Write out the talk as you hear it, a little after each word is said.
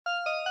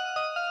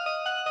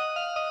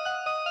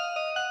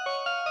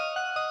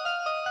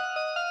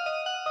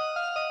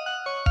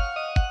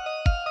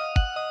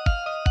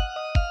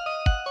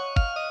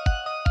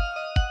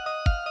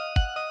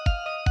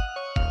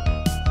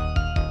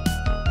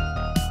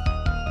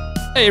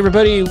Hey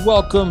everybody,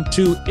 welcome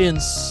to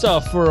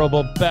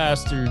Insufferable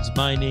Bastards.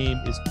 My name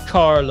is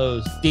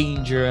Carlos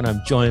Danger, and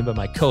I'm joined by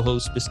my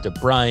co-host, Mr.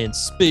 Brian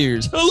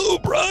Spears. Hello,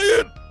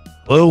 Brian.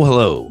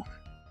 Hello.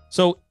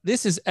 So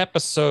this is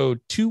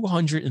episode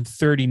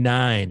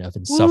 239 of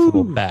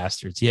Insufferable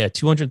Bastards. Yeah,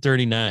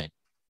 239.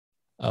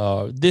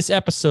 This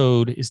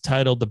episode is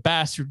titled The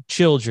Bastard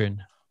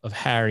Children of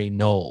Harry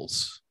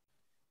Knowles.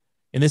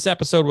 In this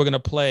episode, we're going to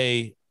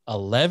play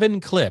 11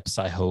 clips,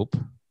 I hope.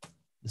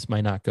 This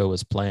might not go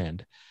as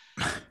planned.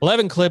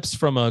 11 clips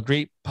from a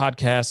great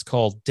podcast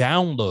called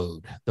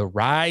Downlowd, The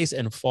Rise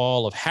and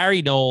Fall of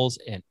Harry Knowles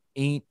and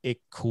Ain't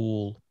It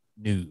Cool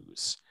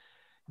News.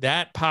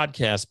 That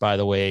podcast, by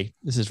the way,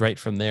 this is right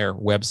from their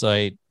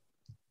website,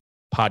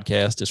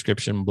 podcast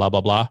description, blah,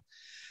 blah, blah.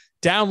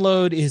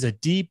 Downlowd is a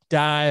deep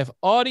dive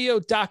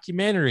audio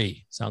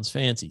documentary, sounds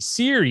fancy,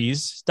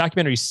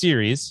 documentary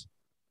series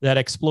that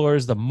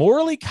explores the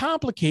morally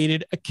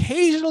complicated,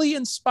 occasionally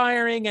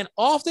inspiring, and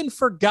often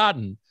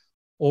forgotten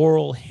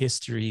oral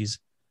histories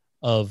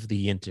of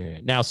the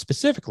internet. Now,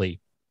 specifically,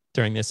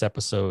 during this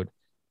episode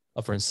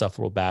of For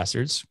Insufferable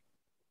Bastards,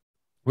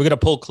 we're going to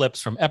pull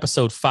clips from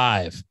episode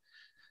 5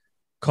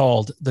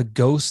 called The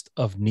Ghost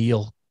of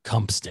Neil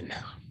Cumpston.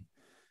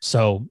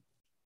 So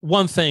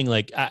one thing,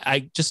 like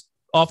I just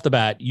off the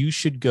bat, you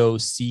should go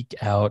seek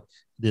out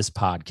this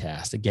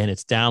podcast. Again,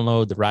 it's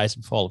Downlowd, The Rise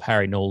and Fall of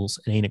Harry Knowles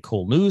and Ain't It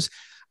Cool News.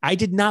 I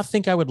did not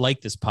think I would like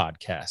this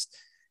podcast.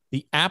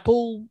 The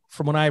Apple,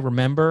 from what I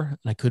remember,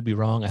 and I could be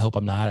wrong, I hope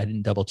I'm not, I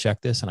didn't double check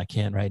this and I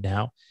can't right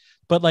now,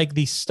 but like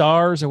the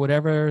stars or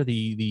whatever,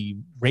 the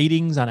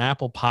ratings on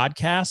Apple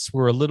Podcasts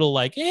were a little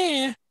like,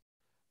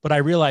 but I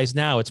realize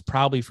now it's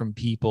probably from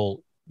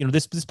people, you know,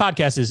 this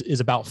podcast is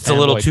about It's a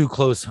little too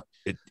close.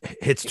 It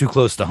hits too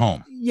close to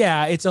home.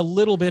 Yeah, it's a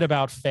little bit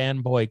about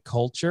fanboy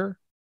culture.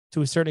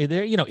 To a certain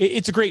there, you know,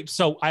 it's a great.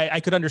 So I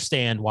could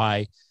understand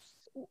why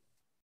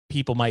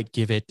people might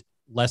give it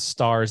less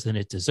stars than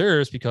it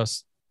deserves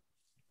because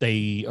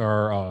they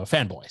are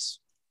fanboys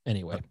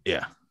anyway.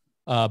 Yeah.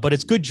 But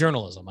it's good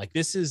journalism. Like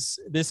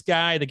this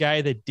guy, the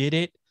guy that did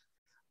it.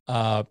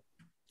 And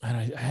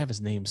I have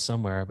his name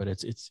somewhere, but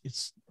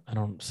it's I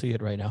don't see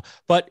it right now.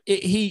 But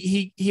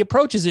he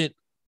approaches it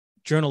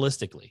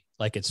journalistically,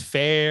 like it's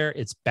fair,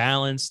 it's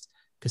balanced,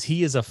 because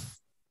he is a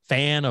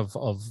fan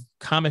of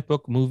comic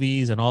book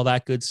movies and all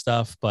that good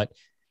stuff, but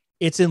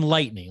it's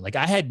enlightening. Like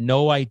I had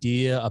no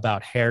idea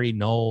about Harry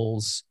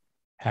Knowles,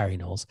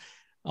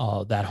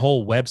 that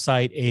whole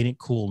website, Ain't It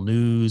Cool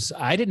News.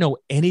 I didn't know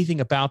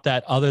anything about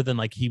that other than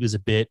like he was a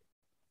bit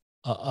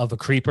of a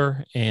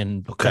creeper,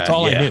 and that's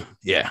all I knew.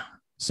 Yeah.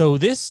 So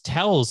this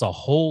tells a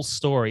whole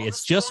story.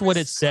 It's just what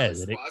it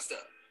says.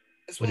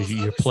 What is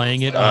you're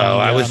playing it?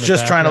 I was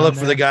just trying to look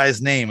for the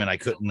guy's name and I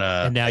couldn't.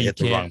 And now you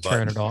can't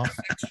turn it off.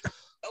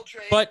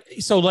 But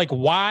so like,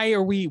 why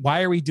are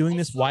we doing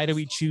this? Why do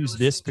we choose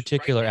this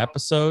particular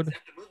episode?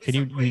 Can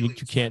you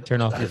can't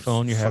turn off your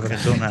phone? You're having.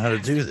 I don't know how to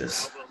do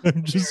this.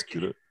 I'm just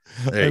gonna.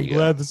 I'm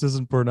glad this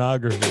isn't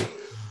pornography.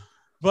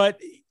 But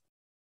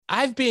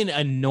I've been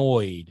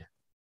annoyed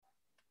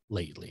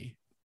lately,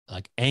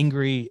 like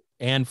angry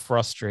and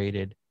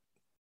frustrated,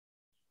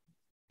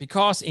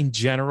 because in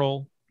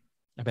general,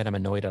 I bet I'm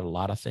annoyed at a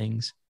lot of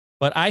things.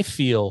 But I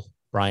feel,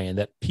 Brian,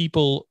 that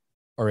people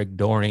are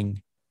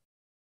ignoring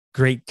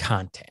great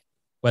content,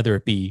 whether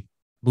it be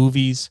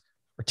movies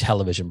or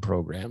television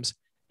programs.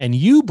 And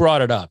you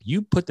brought it up.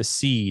 You put the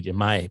seed in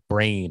my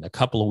brain a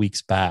couple of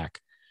weeks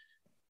back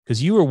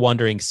because you were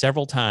wondering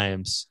several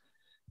times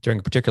during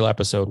a particular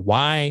episode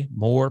why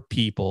more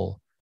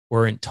people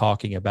weren't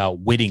talking about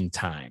Winning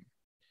Time,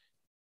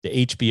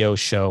 the HBO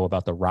show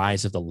about the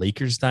rise of the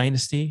Lakers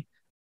dynasty.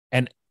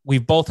 And we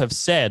both have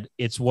said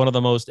it's one of the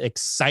most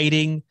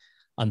exciting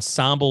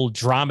ensemble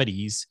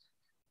dramedies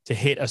to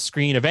hit a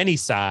screen of any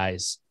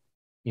size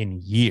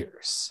in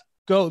years.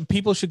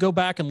 People should go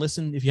back and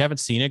listen. If you haven't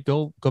seen it,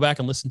 go back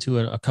and listen to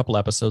a couple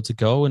episodes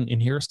ago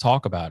and hear us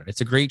talk about it. It's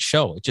a great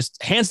show. It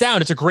just, hands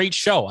down, it's a great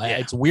show. Yeah.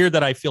 It's weird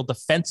that I feel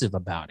defensive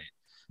about it,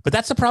 but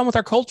that's the problem with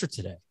our culture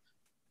today.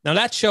 Now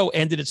that show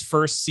ended its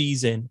first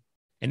season,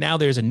 and now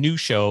there's a new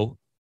show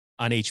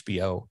on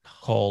HBO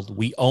called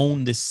We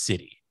Own This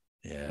City,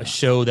 a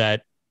show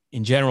that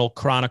in general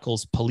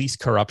chronicles police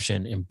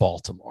corruption in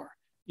Baltimore.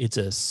 It's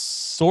a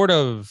sort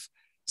of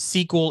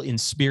sequel in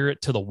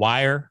spirit to The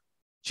Wire.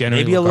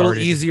 Maybe a little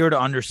easier to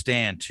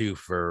understand too.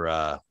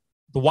 For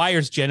The Wire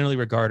is generally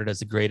regarded as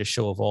the greatest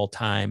show of all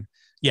time.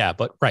 Yeah,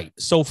 but right.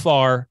 So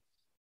far,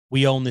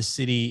 We Own This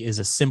City is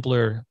a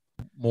simpler,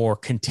 more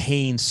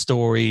contained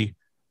story,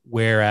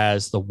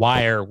 whereas The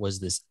Wire was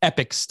this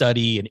epic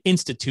study in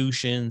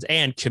institutions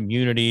and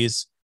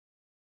communities.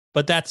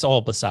 But that's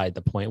all beside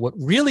the point. What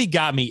really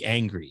got me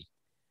angry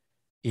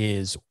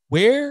is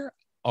where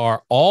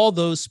are all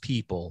those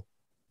people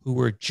who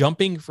were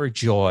jumping for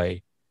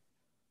joy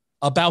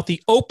about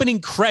the opening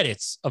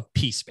credits of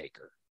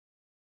Peacemaker?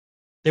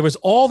 There was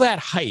all that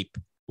hype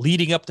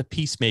leading up to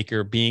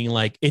Peacemaker being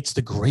like, it's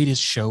the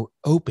greatest show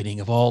opening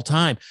of all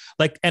time.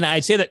 Like, and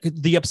I'd say that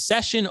the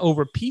obsession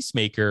over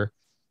Peacemaker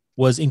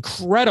was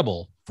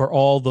incredible for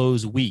all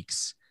those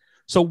weeks.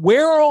 So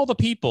where are all the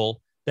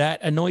people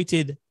that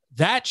anointed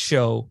that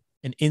show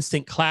an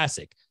instant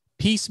classic?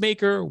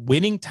 Peacemaker,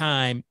 Winning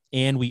Time,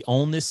 and We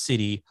Own This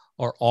City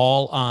are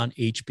all on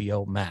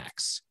HBO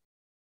Max.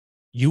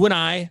 You and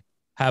I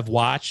have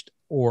watched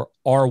or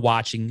are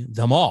watching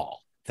them all.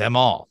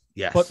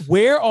 Yes. But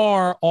where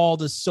are all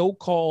the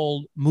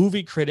so-called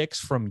movie critics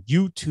from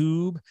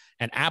YouTube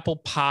and Apple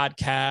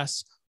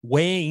Podcasts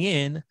weighing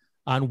in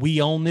on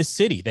We Own This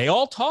City? They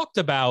all talked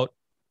about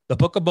the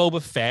Book of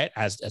Boba Fett,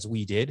 as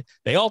we did.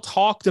 They all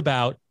talked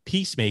about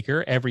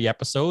Peacemaker every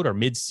episode or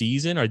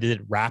mid-season, or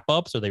did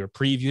wrap-ups, or they were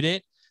previewed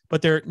it,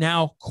 but they're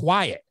now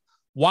quiet.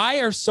 Why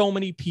are so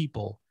many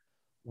people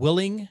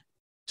willing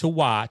to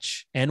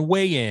watch and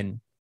weigh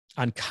in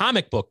on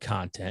comic book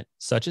content,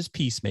 such as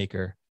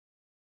Peacemaker,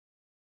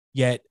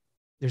 yet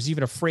there's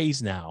even a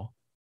phrase now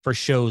for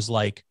shows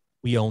like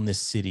We Own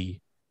This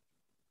City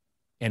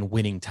and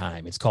Winning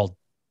Time?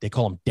 They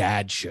call them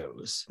dad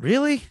shows.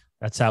 Really?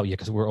 That's how, yeah,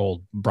 because we're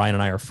old. Brian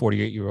and I are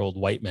 48-year-old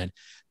white men.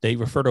 They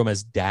refer to them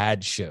as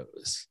dad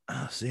shows.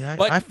 Oh, see,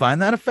 I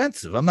find that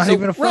offensive. I'm not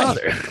even a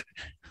father. Right.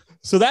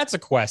 So that's a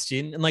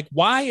question. And like,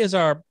 why is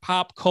our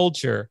pop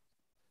culture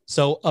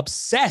so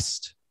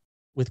obsessed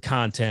with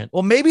content?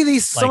 Well, maybe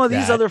some of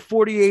these other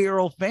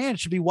 48-year-old fans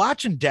should be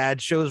watching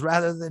dad shows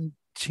rather than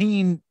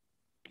teen,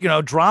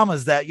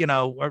 dramas that,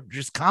 are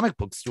just comic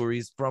book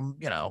stories from,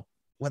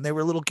 when they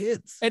were little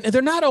kids. And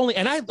they're not only,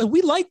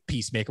 we liked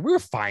Peacemaker. We were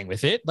fine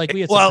with it. Like,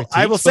 we had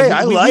I will say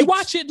we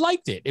watched it,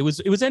 liked it. It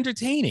was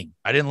entertaining.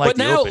 I didn't like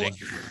the opening.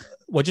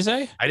 What'd you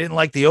say? I didn't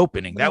like the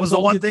opening. That was the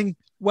one thing.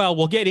 Well,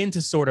 we'll get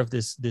into sort of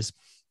this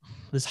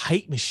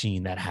hype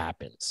machine that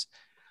happens.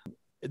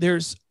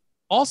 There's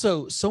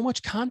also so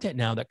much content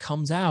now that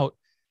comes out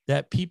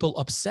that people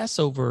obsess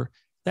over.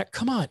 That,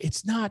 come on,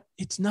 it's not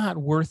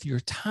worth your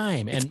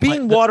time. It's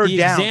being watered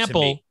down.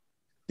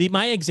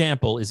 My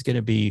example is going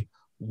to be,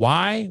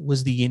 why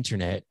was the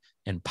internet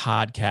and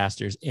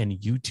podcasters and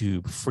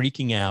YouTube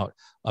freaking out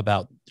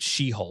about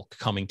She-Hulk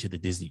coming to the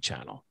Disney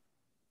Channel?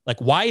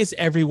 Like, why is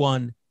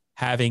everyone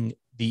having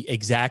the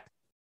exact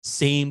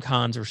same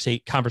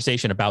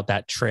conversation about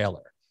that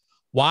trailer?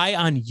 Why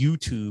on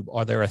YouTube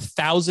are there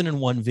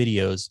 1,001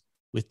 videos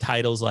with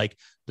titles like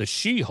 "The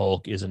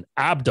She-Hulk is an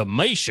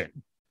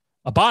abomination,"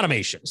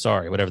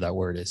 sorry, whatever that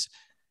word is.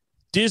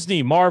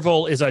 Disney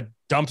Marvel is a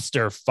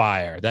dumpster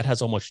fire. That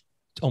has almost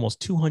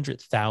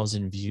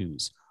 200,000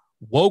 views.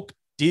 Woke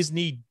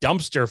Disney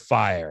dumpster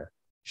fire.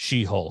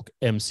 She-Hulk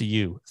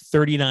MCU,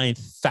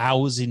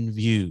 39,000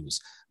 views.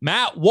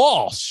 Matt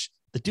Walsh,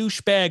 the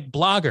douchebag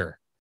blogger,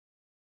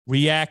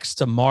 reacts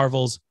to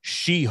Marvel's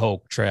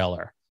She-Hulk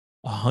trailer,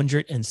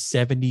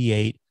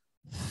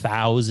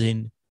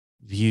 178,000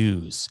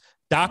 views.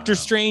 Doctor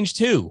Strange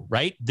 2,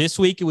 right? This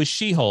week it was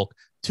She-Hulk.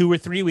 2 or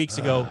 3 weeks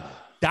ago,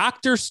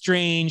 Doctor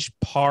Strange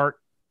Part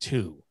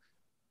 2.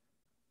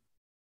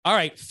 All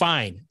right,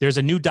 fine. There's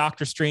a new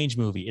Doctor Strange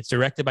movie. It's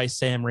directed by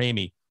Sam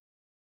Raimi.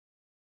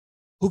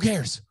 Who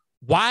cares?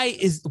 Why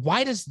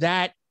does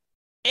that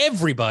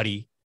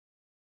everybody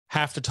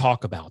have to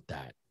talk about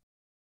that?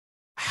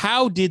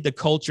 How did the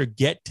culture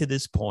get to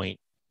this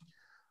point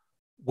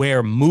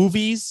where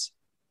movies,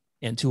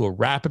 and to a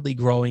rapidly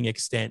growing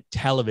extent,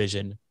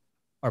 television,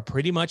 are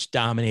pretty much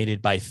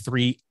dominated by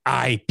 3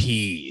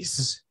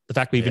 IPs? The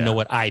fact we even know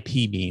what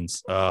IP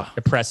means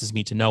depresses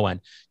me to no end.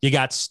 You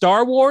got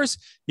Star Wars,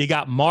 you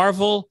got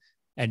Marvel,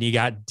 and you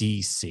got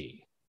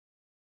DC.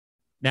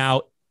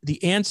 Now,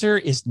 the answer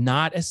is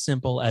not as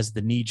simple as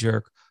the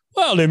knee-jerk,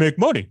 well, they make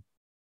money.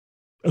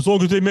 As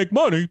long as they make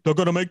money, they're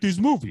going to make these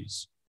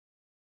movies.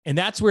 And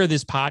that's where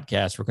this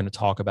podcast we're going to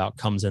talk about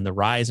comes in, the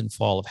rise and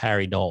fall of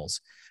Harry Knowles.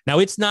 Now,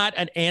 it's not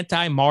an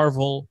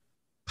anti-Marvel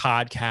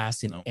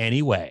podcast in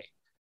any way.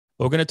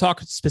 We're going to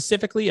talk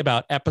specifically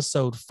about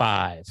episode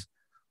 5,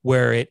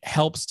 where it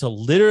helps to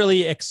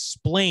literally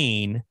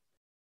explain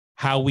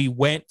how we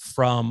went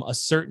from a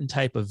certain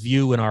type of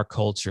view in our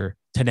culture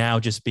to now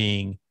just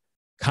being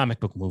comic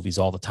book movies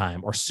all the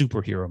time, or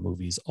superhero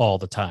movies all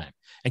the time.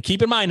 And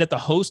keep in mind that the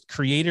host,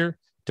 creator,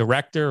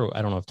 director,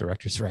 I don't know if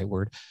director is the right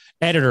word,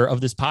 editor of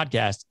this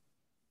podcast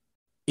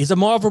is a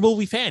Marvel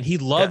movie fan. He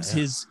loves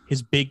his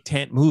big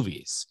tent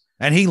movies.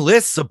 And he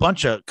lists a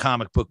bunch of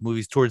comic book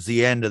movies towards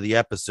the end of the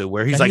episode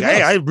where he's like,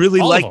 hey, I really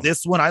like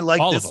this one. I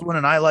like this one.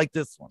 And I like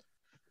this one.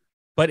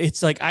 But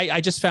it's like, I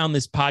just found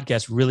this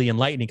podcast really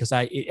enlightening because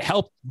it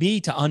helped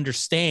me to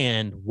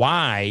understand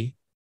why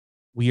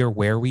we are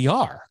where we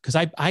are. Because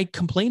I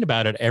complain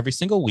about it every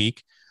single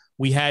week.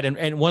 We had,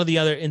 and one of the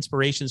other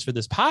inspirations for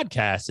this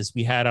podcast is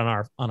we had on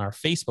our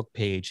Facebook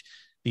page,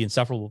 the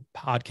Insufferable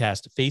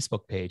Podcast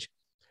Facebook page,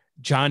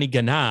 Johnny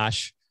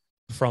Ganache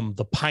from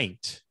The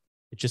Pint.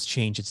 It just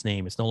changed its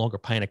name. It's no longer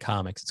Pint of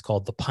Comics. It's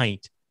called The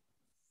Pint.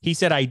 He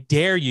said, I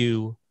dare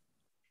you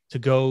to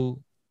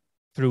go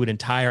through an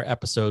entire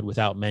episode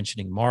without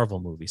mentioning Marvel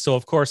movies. So,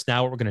 of course,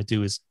 now what we're going to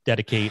do is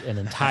dedicate an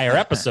entire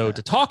episode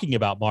to talking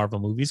about Marvel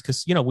movies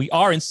because, we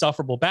are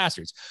insufferable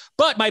bastards.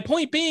 But my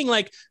point being,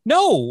 like,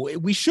 no,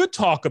 we should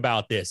talk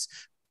about this.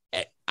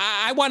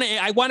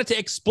 I wanted to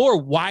explore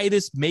why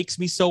this makes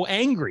me so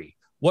angry,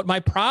 what my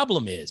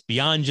problem is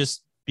beyond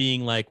just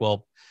being like,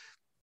 well,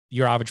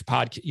 your average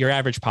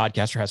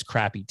podcaster has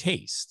crappy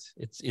taste.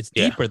 It's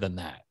deeper than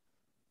that.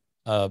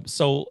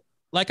 So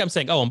like I'm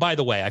saying, oh, and by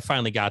the way, I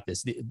finally got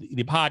this,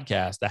 the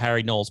podcast, the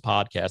Harry Knowles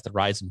podcast, the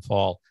rise and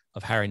fall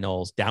of Harry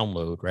Knowles,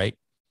 Downlowd, right?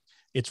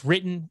 It's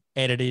written,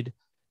 edited,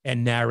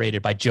 and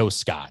narrated by Joe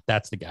Scott.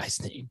 That's the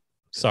guy's name.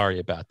 Sorry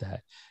about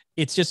that.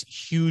 It's just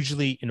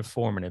hugely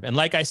informative. And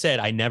like I said,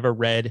 I never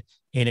read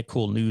Ain't It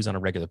Cool News on a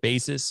regular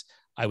basis.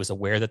 I was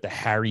aware that the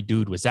Harry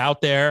dude was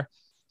out there,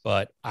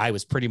 but I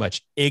was pretty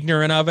much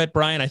ignorant of it.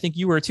 Brian, I think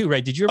you were too,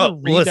 right? Did you ever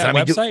read that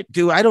website?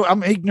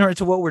 I'm ignorant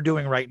to what we're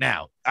doing right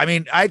now. I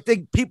mean, I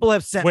think people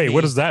have sent me.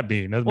 What does that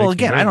mean? Well,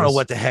 again, I don't know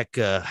what the heck,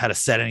 how to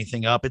set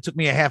anything up. It took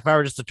me a half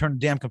hour just to turn the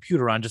damn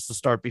computer on just to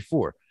start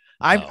before.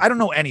 I don't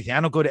know anything.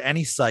 I don't go to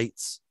any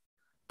sites.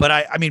 But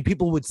I mean,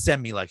 people would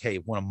send me like, hey,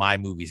 one of my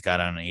movies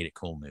got on Ain't It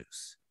Cool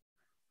News.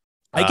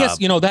 I guess,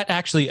 that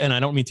actually, and I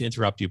don't mean to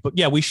interrupt you, but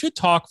yeah, we should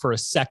talk for a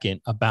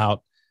second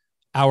about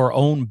our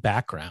own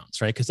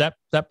backgrounds, right? Because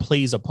that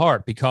plays a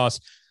part, because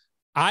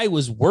I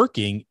was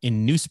working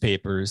in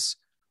newspapers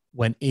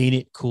when Ain't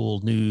It Cool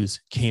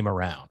News came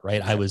around,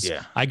 right?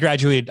 I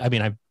graduated. I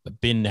mean, I've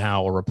been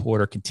now a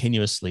reporter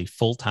continuously,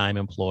 full-time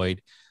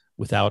employed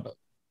without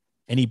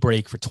any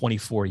break for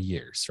 24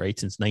 years, right?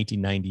 Since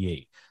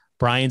 1998.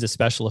 Brian's a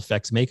special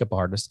effects makeup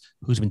artist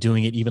who's been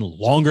doing it even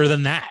longer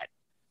than that.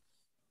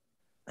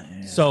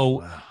 Yeah,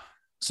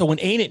 so when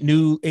Ain't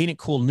It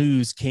Cool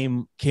News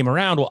came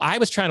around, well, I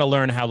was trying to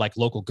learn how like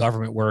local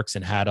government works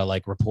and how to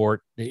like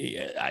report.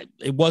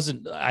 It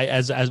wasn't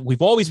as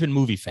we've always been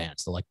movie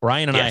fans. So like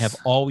Brian and I have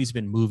always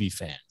been movie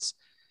fans.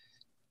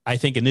 I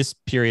think in this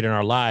period in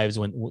our lives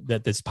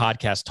that this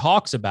podcast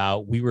talks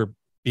about, we were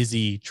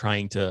busy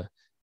trying to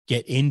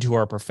get into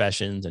our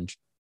professions and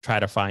try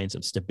to find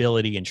some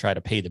stability and try to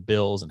pay the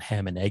bills and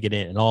ham and egg it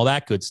in and all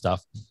that good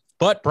stuff.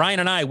 But Brian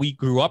and I, we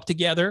grew up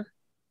together,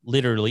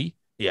 literally.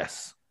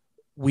 Yes.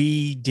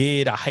 We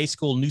did a high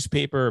school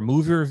newspaper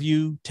movie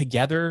review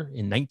together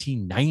in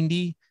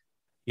 1990.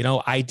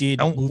 I did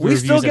movie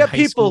reviews in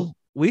high school.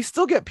 We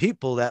still get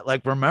people that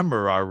like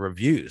remember our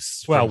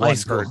reviews. Well,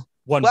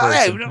 one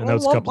person, and that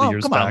was a couple of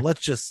years come back. on,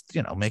 let's just,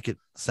 make it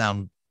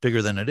sound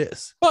bigger than it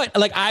is. But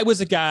like, I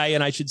was a guy,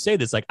 and I should say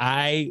this, like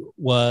I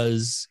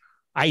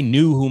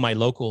knew who my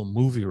local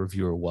movie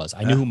reviewer was.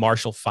 I knew who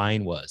Marshall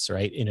Fine was,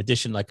 right? In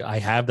addition, like I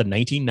have the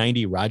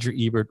 1990 Roger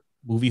Ebert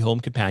movie Home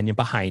Companion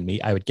behind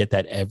me. I would get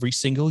that every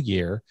single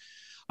year.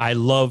 I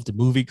loved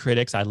movie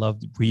critics. I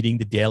loved reading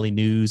the Daily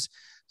News,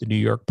 the New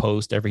York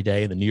Post every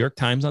day, the New York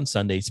Times on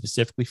Sunday,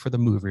 specifically for the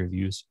movie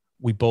reviews.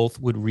 We both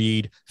would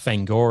read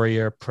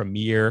Fangoria,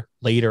 Premiere,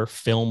 later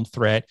Film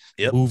Threat,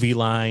 Movie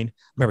Line.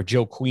 Remember,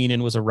 Joe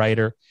Queenan was a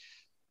writer.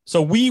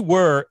 So we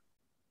were,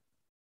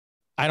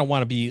 I don't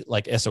want to be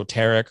like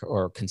esoteric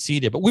or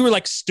conceited, but we were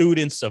like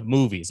students of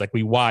movies. Like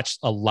we watched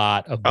a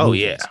lot of movies. Oh,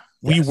 yeah.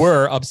 We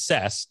were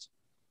obsessed.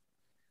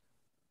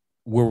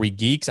 Were we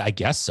geeks? I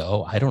guess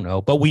so. I don't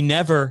know. But we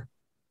never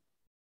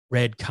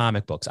read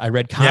comic books. I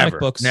read comic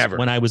books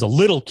when I was a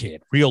little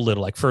kid, real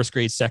little, like first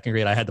grade, second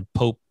grade. I had the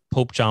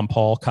Pope John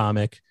Paul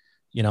comic.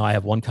 I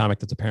have one comic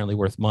that's apparently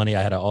worth money.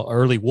 I had an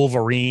early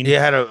Wolverine. Yeah,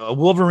 I had a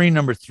Wolverine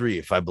 #3,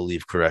 if I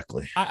believe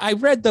correctly. I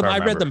read them. I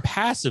read them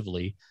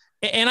passively.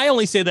 And I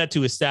only say that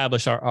to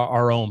establish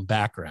our own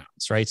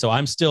backgrounds, right? So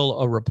I'm still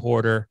a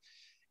reporter,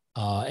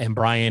 and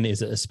Brian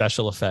is a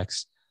special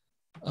effects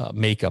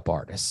makeup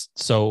artist.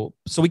 So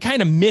we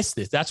kind of missed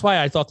this. That's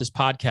why I thought this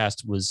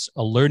podcast was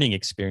a learning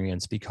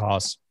experience,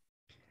 because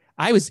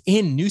I was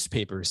in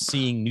newspapers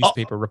seeing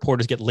newspaper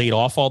reporters get laid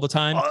off all the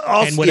time.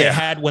 And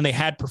when they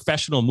had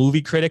professional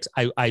movie critics,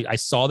 I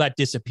saw that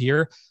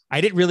disappear.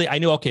 I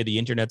knew, okay, the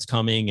internet's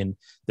coming and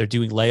they're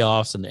doing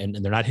layoffs and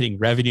they're not hitting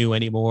revenue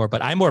anymore,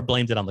 but I more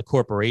blamed it on the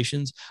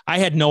corporations. I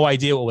had no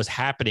idea what was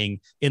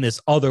happening in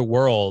this other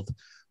world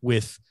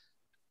with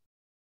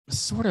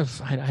sort of,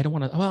 I don't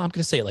want to, well, I'm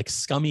going to say it, like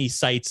scummy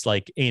sites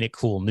like Ain't It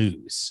Cool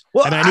News.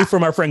 Well, I knew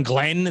from our friend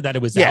Glenn that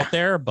it was out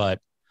there, but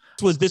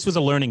this was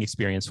a learning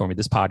experience for me,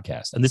 this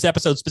podcast and this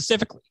episode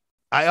specifically.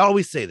 I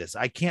always say this.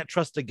 I can't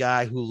trust a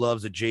guy who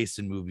loves a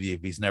Jason movie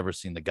if he's never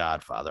seen The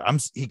Godfather.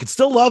 He could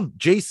still love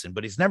Jason,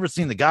 but he's never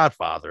seen The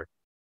Godfather.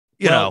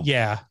 You know?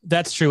 Yeah,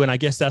 that's true. And I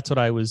guess that's what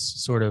I was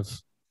sort of,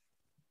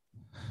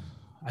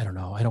 I don't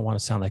know. I don't want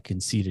to sound like a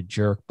conceited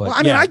jerk, but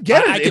I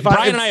get it.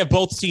 Brian and I have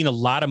both seen a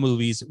lot of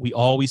movies. We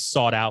always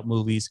sought out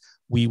movies.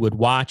 We would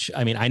watch.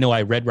 I mean, I know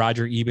I read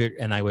Roger Ebert,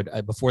 and I would,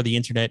 before the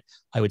internet,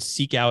 I would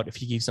seek out, if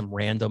he gave some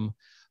random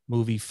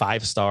movie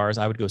 5 stars,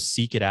 I would go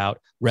seek it out.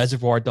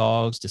 Reservoir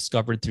Dogs,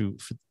 discovered through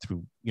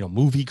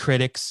movie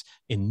critics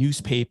in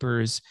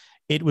newspapers.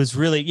 It was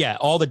really,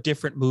 all the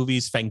different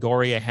movies.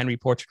 Fangoria, Henry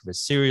Portrait of a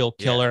Serial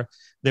Killer. Yeah.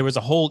 There was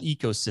a whole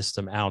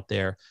ecosystem out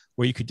there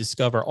where you could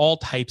discover all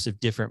types of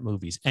different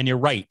movies. And you're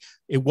right,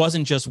 it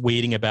wasn't just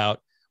waiting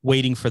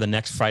for the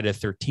next Friday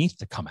the 13th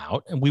to come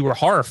out. And we were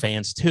horror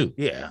fans too.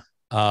 Yeah.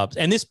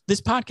 And this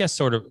podcast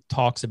sort of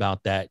talks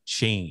about that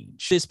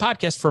change. This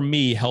podcast for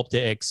me helped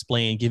to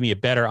give me a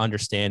better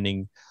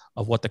understanding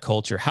of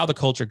how the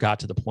culture got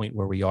to the point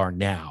where we are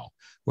now,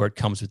 where it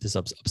comes with this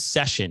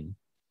obsession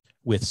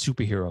with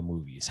superhero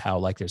movies, how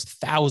like there's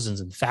thousands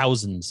and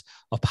thousands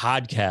of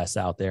podcasts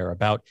out there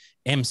about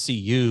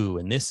MCU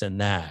and this and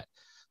that.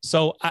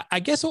 So I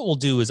guess what we'll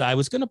do is I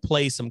was going to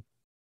play some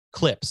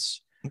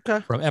clips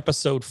from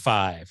episode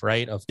 5,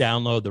 right, of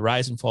Download, The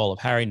Rise and Fall of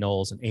Harry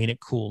Knowles and Ain't It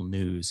Cool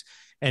News.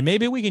 And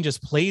maybe we can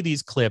just play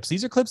these clips.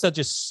 These are clips that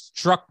just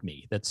struck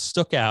me, that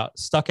stuck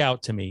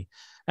out to me.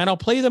 And I'll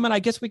play them and I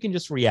guess we can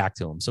just react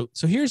to them. So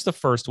here's the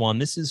first one.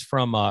 This is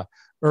from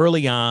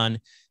early on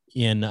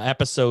in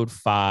episode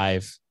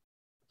 5,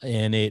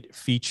 and it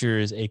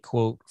features a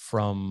quote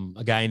from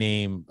a guy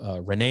named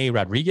Rene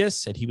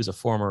Rodriguez, and he was a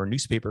former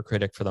newspaper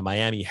critic for the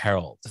Miami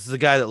Herald. This is the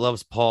guy that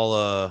loves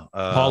Pauline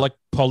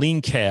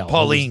Kael.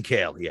 Pauline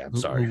Kael, yeah, I'm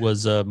sorry. Who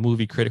was a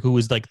movie critic, who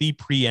was like the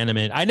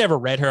preeminent. I never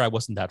read her. I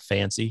wasn't that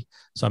fancy,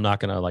 so I'm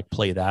not going to like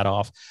play that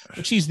off.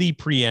 But she's the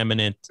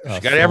preeminent. She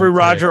got every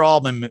Roger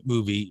Altman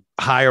movie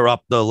higher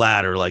up the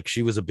ladder. Like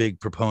she was a big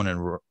proponent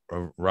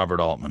of Robert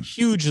Altman.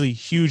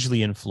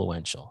 Hugely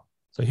influential.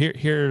 So here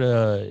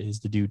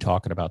is the dude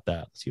talking about that.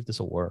 Let's see if this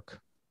will work.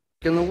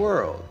 In the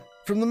world.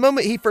 From the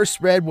moment he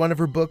first read one of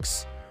her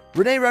books,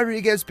 Rene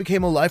Rodriguez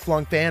became a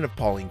lifelong fan of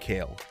Pauline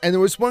Kael. And there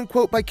was one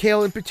quote by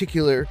Kael in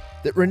particular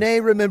that Rene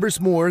remembers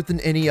more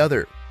than any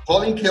other.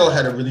 Pauline Kael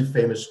had a really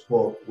famous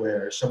quote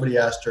where somebody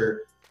asked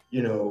her,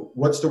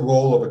 what's the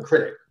role of a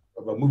critic,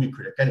 of a movie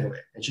critic anyway?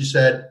 And she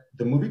said,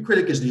 the movie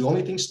critic is the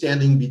only thing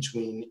standing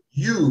between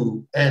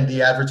you and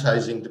the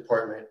advertising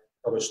department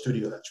of a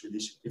studio that's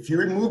releasing. If you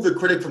remove the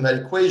critic from that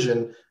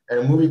equation and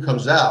a movie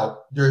comes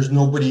out, there's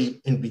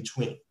nobody in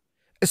between.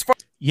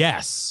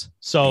 Yes.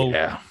 So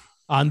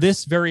on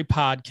this very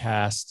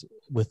podcast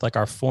with like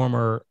our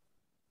former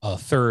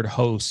third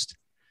host,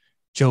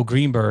 Joe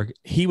Greenberg,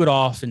 he would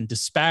often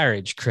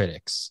disparage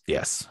critics.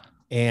 Yes.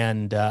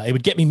 And it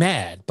would get me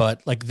mad.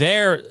 But like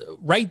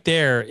right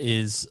there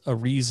is a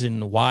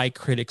reason why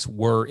critics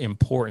were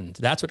important.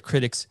 That's what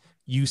critics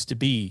used to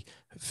be.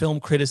 Film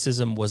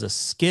criticism was a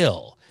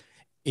skill.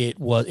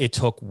 It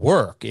took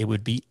work. It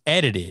would be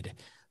edited.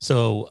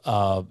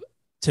 So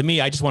to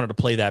me, I just wanted to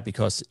play that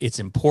because it's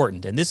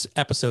important. And this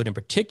episode in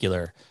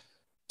particular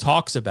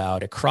talks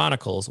about, it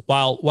chronicles,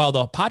 while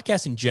the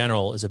podcast in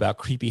general is about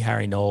creepy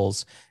Harry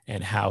Knowles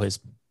and how his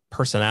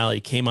personality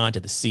came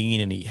onto the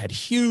scene and he had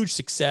huge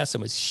success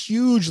and was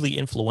hugely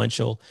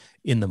influential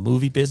in the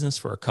movie business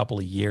for a couple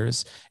of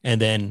years,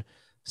 and then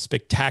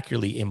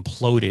spectacularly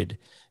imploded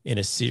in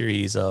a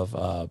series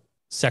of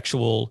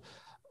sexual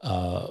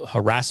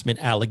harassment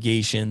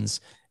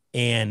allegations,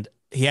 and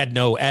he had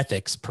no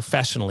ethics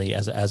professionally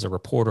as a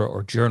reporter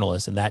or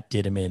journalist, and that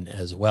did him in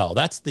as well.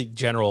 That's the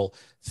general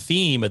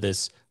theme of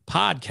this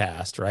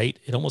podcast, right?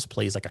 It almost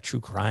plays like a true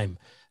crime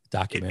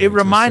documentary. It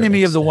reminded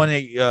me of the one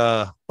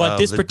but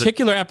this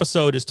particular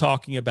episode is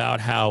talking about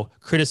how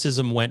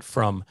criticism went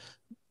from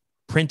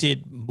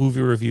printed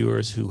movie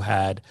reviewers who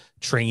had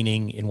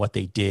training in what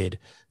they did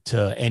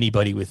to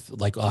anybody with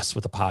like us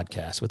with a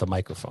podcast with a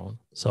microphone.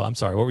 So I'm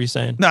sorry, what were you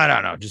saying?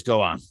 No, just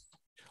go on.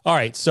 All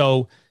right,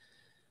 so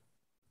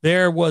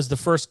there was the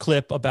first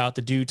clip about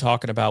the dude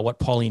talking about what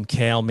Pauline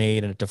Kael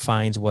made, and it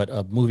defines what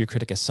a movie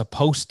critic is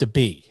supposed to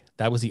be.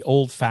 That was the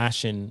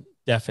old-fashioned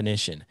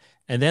definition.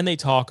 And then they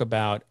talk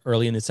about,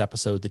 early in this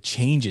episode, the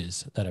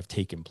changes that have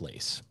taken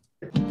place.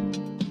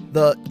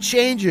 The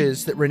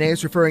changes that Renee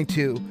is referring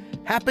to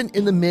happened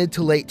in the mid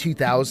to late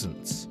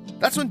 2000s.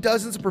 That's when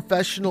dozens of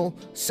professional,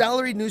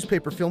 salaried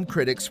newspaper film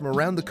critics from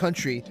around the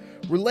country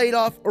were laid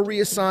off or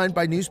reassigned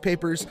by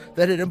newspapers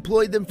that had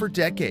employed them for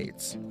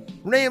decades.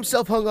 Renee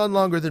himself hung on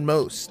longer than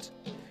most.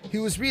 He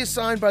was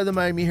reassigned by the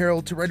Miami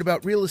Herald to write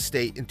about real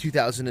estate in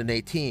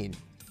 2018.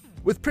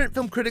 With print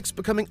film critics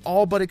becoming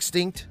all but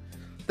extinct,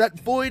 that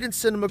void in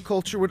cinema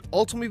culture would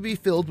ultimately be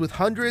filled with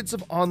hundreds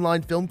of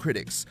online film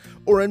critics,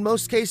 or in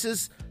most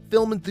cases,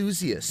 film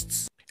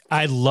enthusiasts.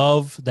 I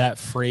love that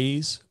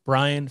phrase,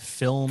 Brian,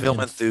 film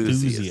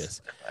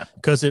enthusiast,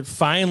 because it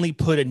finally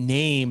put a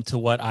name to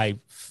what I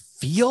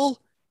feel.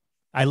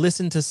 I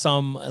listened to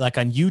some, like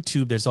on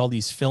YouTube, there's all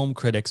these film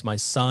critics. My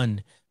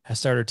son has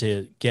started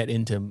to get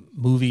into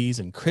movies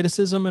and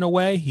criticism in a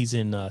way. He's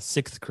in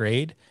 6th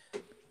grade.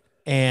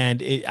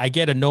 And I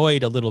get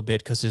annoyed a little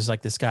bit because there's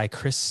like this guy,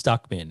 Chris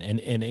Stuckman,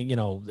 and you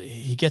know,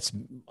 he gets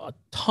a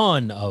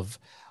ton of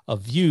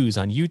views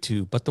on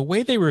YouTube. But the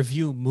way they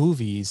review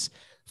movies,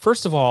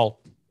 first of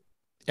all,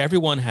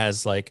 everyone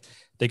has like,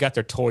 they got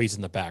their toys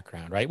in the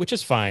background, right? Which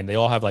is fine. They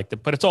all have like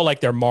but it's all like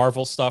their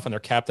Marvel stuff and their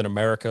Captain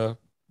America,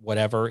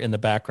 whatever in the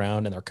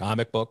background, and their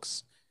comic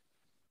books,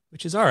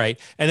 which is all right.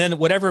 And then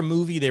whatever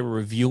movie they were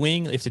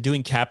reviewing, if they're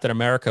doing Captain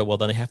America, well,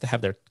 then they have to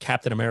have their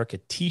Captain America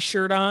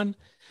t-shirt on.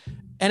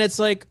 And it's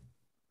like,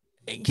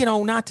 you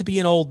know, not to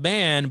be an old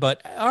man,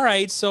 but all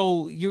right,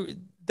 so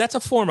that's a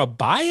form of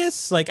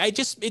bias. Like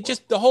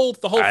the whole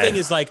thing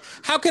is like,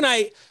 how can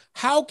I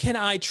How can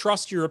I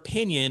trust your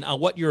opinion on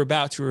what you're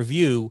about to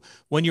review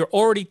when you're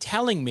already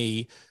telling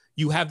me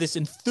you have this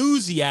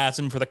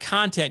enthusiasm for the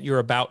content you're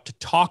about to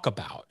talk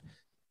about?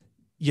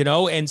 You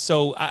know, and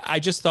so I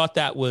just thought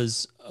that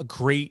was a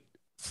great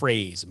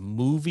phrase,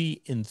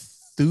 movie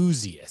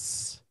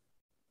enthusiasts.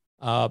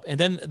 And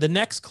then the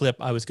next clip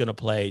I was going to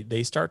play,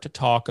 they start to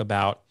talk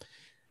about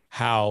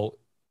how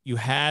you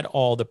had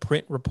all the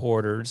print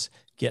reporters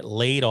get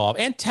laid off,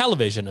 and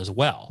television as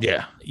well.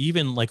 Yeah.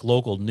 Even like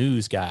local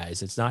news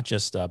guys. It's not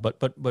just,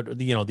 but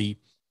you know, the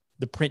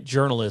print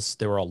journalists,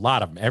 there were a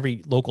lot of them.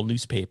 Every local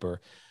newspaper,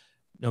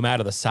 no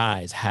matter the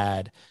size,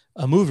 had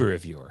a movie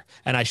reviewer.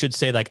 And I should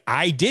say, like,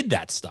 I did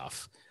that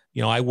stuff.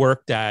 You know, I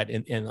worked at,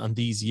 in on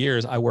these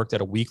years, I worked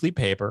at a weekly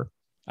paper.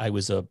 I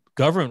was a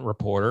government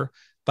reporter,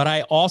 but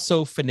I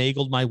also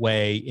finagled my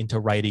way into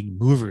writing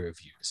movie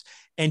reviews.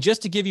 And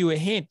just to give you a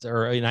hint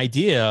or an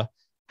idea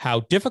how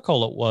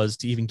difficult it was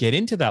to even get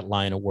into that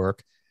line of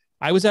work,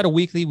 I was at a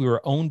weekly. We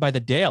were owned by the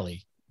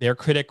Daily. Their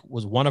critic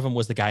was, one of them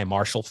was the guy,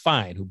 Marshall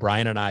Fine, who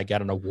Brian and I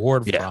got an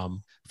award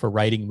from for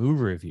writing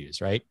movie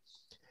reviews, right?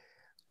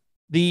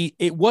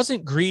 It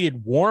wasn't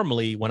greeted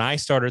warmly when I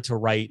started to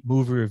write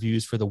movie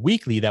reviews for the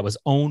weekly that was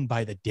owned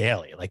by the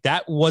Daily. Like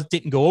that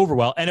didn't go over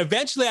well. And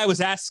eventually I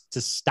was asked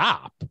to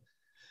stop.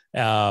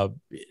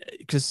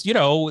 Because you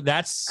know and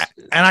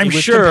I'm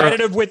sure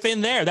competitive within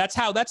there. That's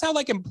how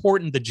like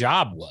important the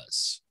job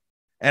was.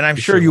 And I'm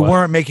sure you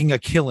weren't making a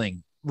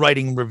killing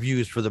writing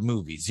reviews for the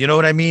movies. You know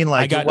what I mean?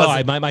 Like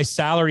my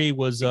salary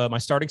was my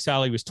starting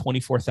salary was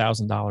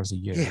 $24,000 a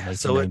year. Yeah,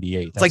 so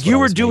it's like you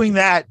were doing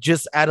that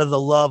just out of the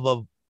love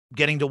of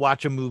getting to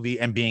watch a movie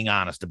and being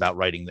honest about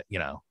writing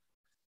that,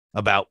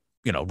 about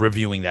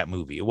reviewing that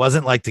movie. It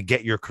wasn't like to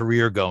get your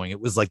career going. It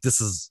was like,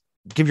 this is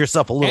give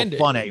yourself a little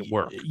fun at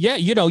work. Yeah.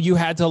 You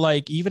had to,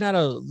 like, even at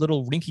a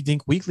little rinky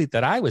dink weekly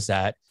that I was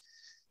at,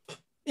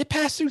 it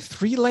passed through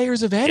 3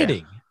 layers of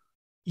editing,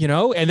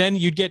 and then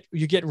you get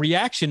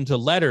reaction to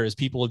letters.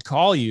 People would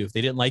call you if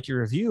they didn't like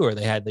your review, or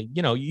they had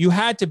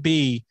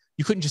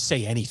you couldn't just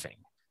say anything.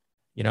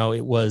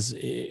 It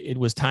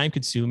was time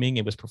consuming.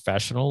 It was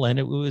professional, and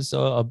it was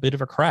a bit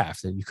of a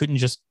craft, and you couldn't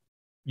just,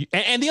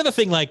 and the other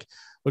thing, like,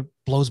 what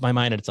blows my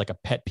mind, and it's like a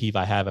pet peeve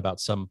I have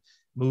about some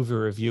movie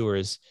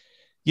reviewers,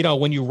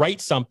 when you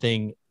write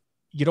something,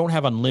 you don't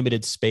have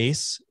unlimited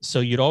space.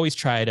 So you'd always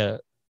try to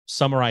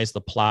summarize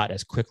the plot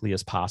as quickly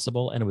as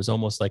possible. And it was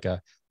almost like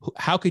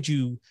how could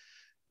you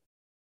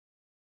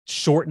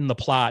shorten the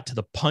plot to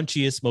the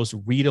punchiest, most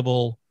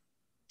readable?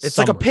 It's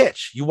summary. Like a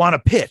pitch. You want a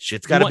pitch.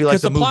 It's got to be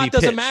like the movie plot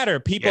doesn't pitch. Matter.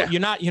 People,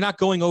 you're not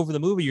going over the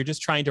movie. You're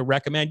just trying to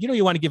recommend,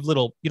 you want to give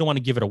you don't want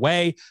to give it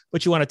away,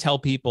 but you want to tell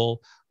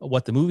people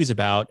what the movie's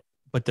about.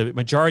 But the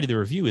majority of the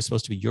review is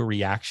supposed to be your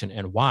reaction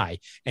and why.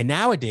 And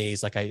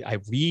nowadays, like I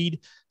read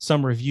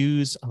some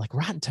reviews on like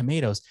Rotten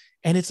Tomatoes,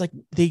 and it's like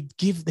they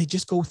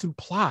just go through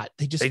plot.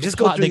 They just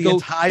go through the entire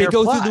plot. They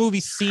go through the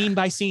movie scene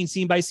by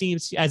scene,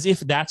 as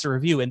if that's a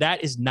review. And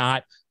that is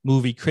not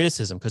movie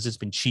criticism, because it's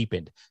been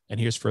cheapened. And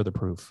here's further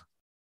proof.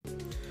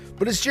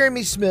 But as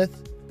Jeremy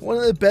Smith, one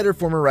of the better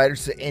former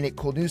writers at Ain't It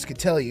Cool News, could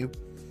tell you,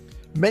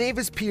 many of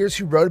his peers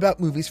who wrote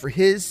about movies for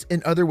his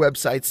and other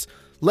websites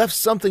left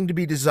something to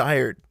be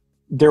desired.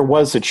 There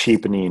was a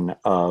cheapening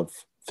of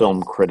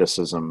film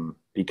criticism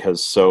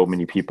because so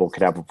many people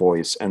could have a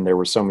voice, and there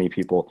were so many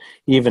people.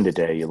 Even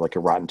today, you look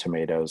at Rotten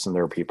Tomatoes, and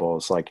there are people.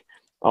 It's like,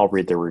 I'll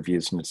read their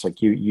reviews, and it's like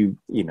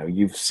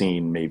you've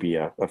seen maybe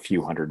a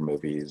few hundred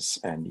movies,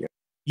 and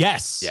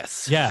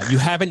Yes. Yeah. You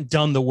haven't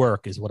done the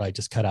work is what I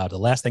just cut out. The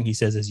last thing he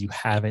says is you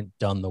haven't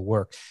done the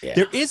work. Yeah.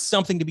 There is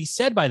something to be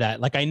said by that.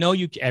 Like, I know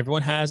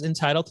everyone has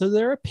entitled to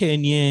their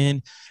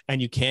opinion,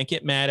 and you can't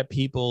get mad at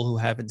people who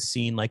haven't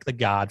seen like The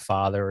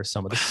Godfather or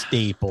some of the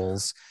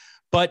staples.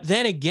 But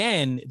then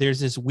again, there's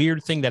this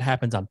weird thing that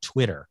happens on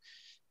Twitter.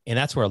 And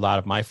that's where a lot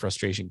of my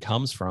frustration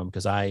comes from,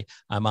 because I'm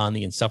on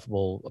the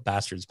Insufferable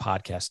Bastards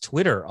podcast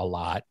Twitter a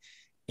lot.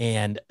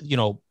 And,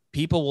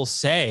 people will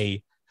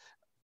say,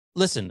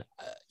 listen,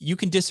 you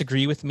can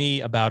disagree with me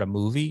about a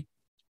movie,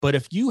 but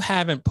if you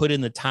haven't put in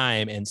the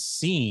time and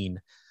seen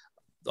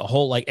the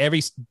whole, like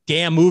every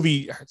damn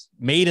movie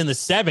made in the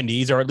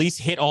 70s, or at least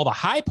hit all the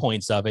high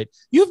points of it,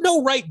 you have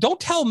no right.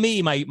 Don't tell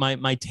me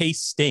my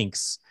taste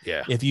stinks.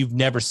 Yeah. If you've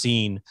never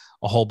seen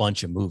a whole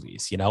bunch of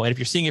movies, and if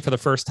you're seeing it for the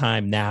first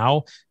time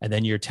now, and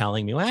then you're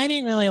telling me, well, I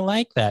didn't really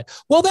like that.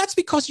 Well, that's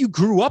because you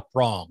grew up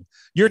wrong.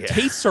 Your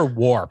tastes are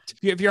warped.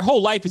 If your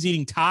whole life is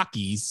eating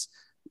Takis,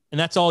 and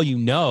that's all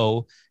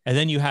and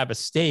then you have a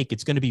steak,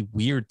 it's going to be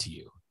weird to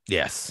you.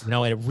 Yes. And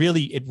it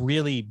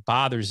really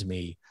bothers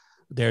me.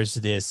 There's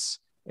this,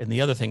 and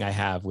the other thing I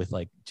have with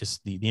like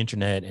just the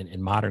internet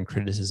and modern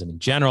criticism in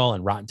general,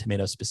 and Rotten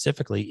Tomatoes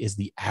specifically, is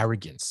the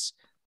arrogance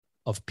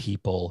of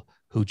people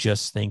who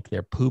just think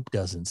their poop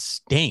doesn't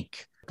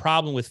stink. The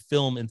problem with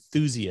film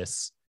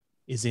enthusiasts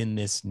is in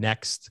this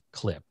next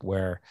clip,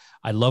 where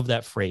I love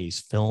that phrase,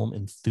 film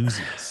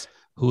enthusiasts,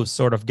 who have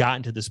sort of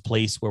gotten to this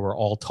place where we're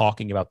all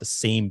talking about the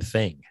same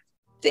thing.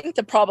 I think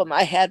the problem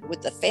I had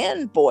with the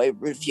fanboy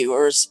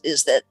reviewers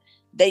is that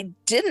they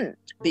didn't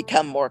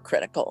become more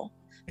critical.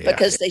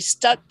 because they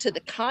stuck to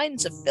the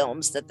kinds of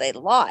films that they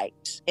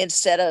liked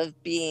instead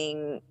of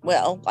being,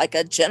 well, like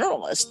a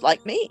generalist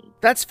like me.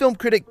 That's film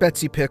critic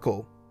Betsy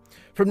Pickle.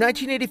 From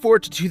 1984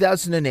 to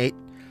 2008,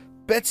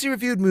 Betsy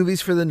reviewed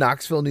movies for the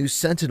Knoxville News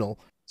Sentinel.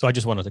 So I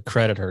just wanted to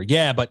credit her.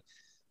 Yeah, but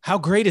how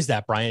great is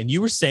that, Brian?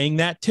 You were saying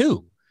that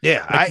too.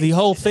 Yeah. Like the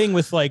whole thing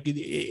with like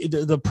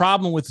the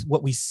problem with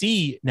what we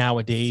see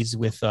nowadays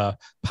with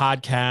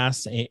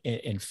podcasts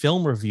and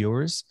film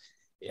reviewers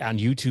on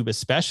YouTube,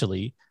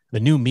 especially the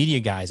new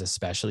media guys,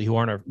 especially who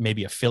aren't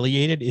maybe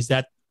affiliated, is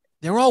that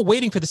they're all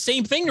waiting for the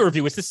same thing to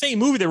review. It's the same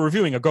movie they're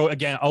reviewing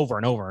again over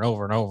and over and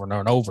over and over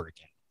and over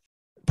again.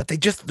 But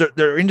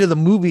they're into the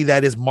movie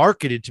that is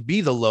marketed to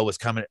be the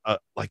lowest comment.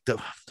 Like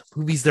the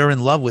movies they're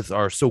in love with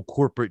are so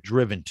corporate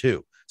driven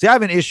too. See, I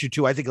have an issue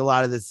too. I think a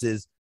lot of this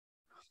is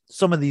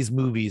some of these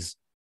movies,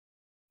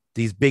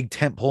 these big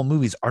tentpole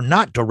movies, are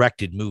not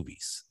directed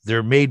movies.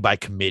 They're made by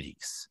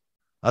committees.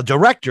 A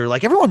director,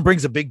 like everyone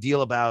brings a big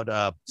deal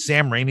about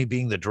Sam Raimi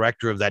being the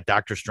director of that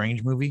Doctor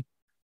Strange movie.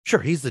 Sure,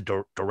 he's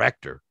the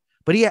director,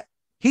 but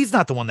he's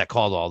not the one that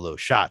called all those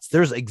shots.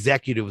 There's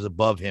executives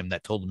above him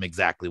that told him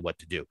exactly what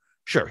to do.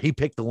 Sure, he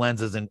picked the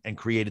lenses and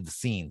created the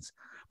scenes.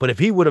 But if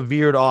he would have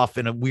veered off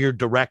in a weird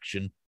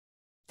direction,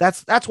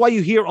 that's why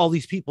you hear all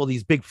these people,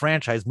 these big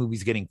franchise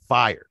movies getting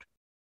fired.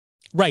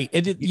 Right.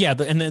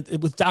 And then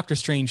with Doctor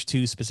Strange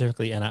 2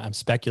 specifically, and I'm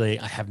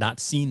speculating, I have not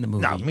seen the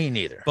movie. No, me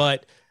neither.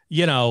 But,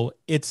 you know,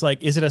 it's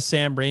like, is it a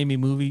Sam Raimi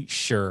movie?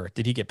 Sure.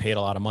 Did he get paid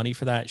a lot of money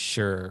for that?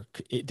 Sure.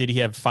 Did he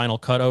have final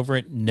cut over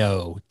it?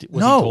 No.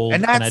 Was he told?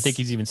 And I think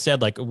he's even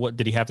said, like, what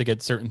did he have to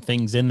get certain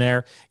things in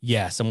there?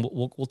 Yes. And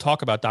we'll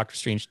talk about Doctor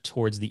Strange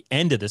towards the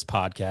end of this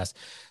podcast,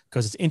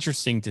 because it's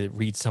interesting to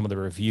read some of the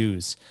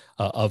reviews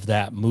of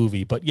that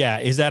movie. But yeah,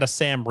 is that a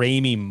Sam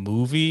Raimi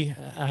movie?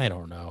 I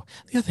don't know.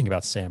 The other thing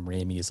about Sam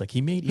Raimi is like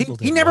he made Evil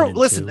Dead. He never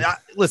listen.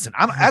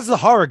 I'm as the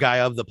horror guy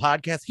of the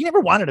podcast. He never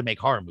wanted to make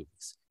horror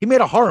movies. He made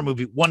a horror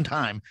movie one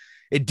time.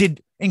 It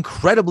did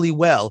incredibly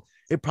well.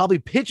 It probably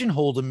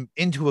pigeonholed him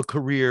into a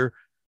career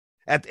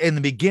in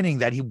the beginning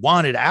that he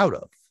wanted out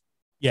of.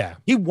 Yeah,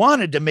 he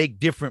wanted to make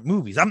different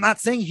movies. I'm not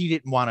saying he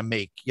didn't want to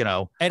make, and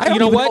I don't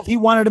know if he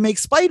wanted to make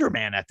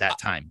Spider-Man at that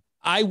time.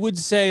 I would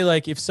say,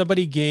 like, if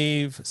somebody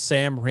gave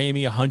Sam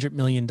Raimi $100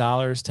 million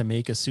to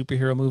make a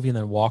superhero movie and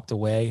then walked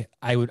away,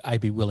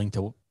 I'd be willing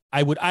to.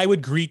 I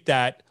would greet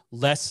that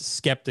less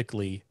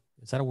skeptically.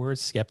 Is that a word?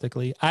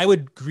 Skeptically? I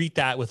would greet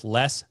that with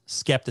less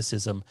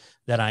skepticism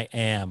than I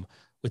am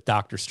with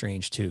Doctor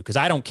Strange 2, because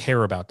I don't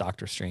care about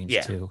Doctor Strange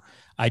 2.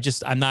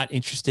 I'm not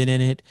interested in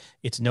it.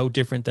 It's no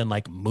different than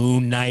like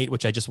Moon Knight,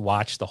 which I just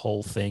watched the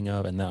whole thing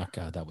of, and oh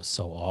God, that was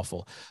so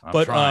awful.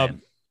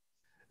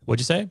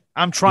 What'd you say?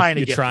 I'm trying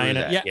to You're get trying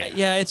through to, that.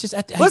 yeah. It's just,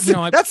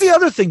 listen, that's the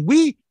other thing.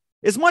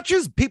 As much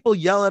as people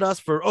yell at us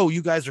for, oh,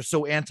 you guys are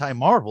so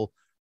anti-Marvel,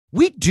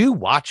 we do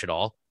watch it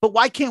all. But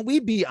why can't we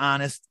be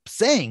honest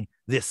saying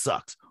this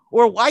sucks?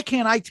 Or why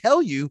can't I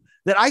tell you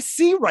that I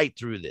see right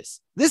through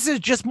this? This is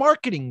just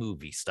marketing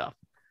movie stuff.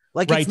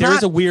 Like, right. There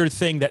is a weird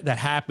thing that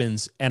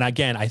happens. And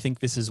again, I think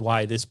this is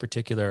why this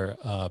particular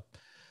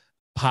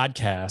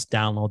podcast,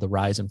 Download the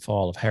Rise and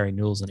Fall of Harry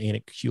Knowles and Ain't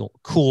It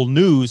Cool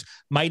News,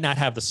 might not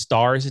have the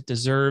stars it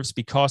deserves,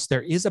 because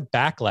there is a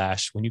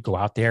backlash when you go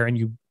out there and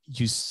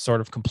you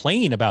sort of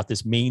complain about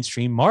this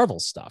mainstream Marvel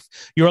stuff.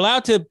 You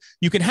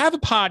can have a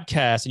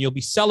podcast and you'll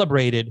be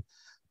celebrated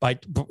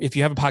if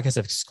you have a podcast that's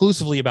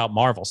exclusively about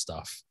Marvel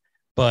stuff.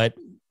 But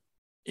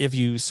if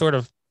you sort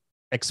of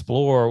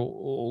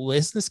explore,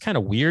 isn't this kind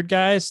of weird,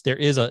 guys? There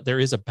is a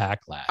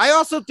backlash. I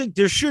also think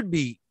there should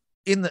be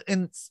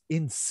in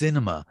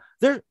cinema.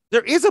 There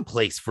is a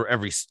place for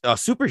every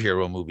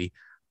superhero movie.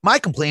 My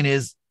complaint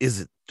is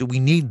do we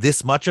need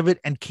this much of it?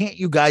 And can't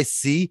you guys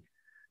see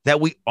that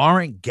we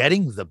aren't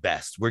getting the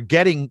best? We're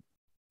getting,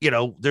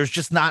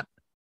 there's not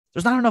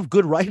enough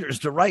good writers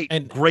to write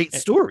great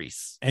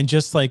stories. And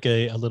just like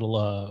a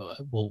little,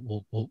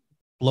 we'll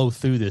blow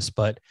through this,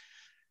 but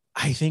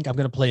I think I'm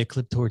going to play a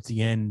clip towards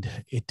the end.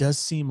 It does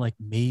seem like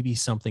maybe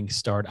something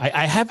started.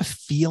 I have a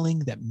feeling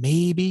that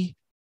maybe,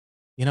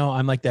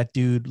 I'm like that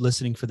dude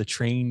listening for the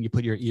train. You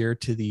put your ear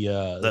to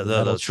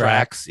the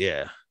tracks.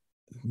 Yeah.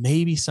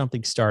 Maybe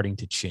something's starting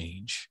to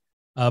change.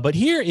 But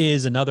here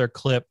is another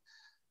clip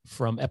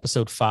from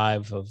episode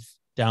 5 of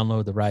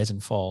Download the Rise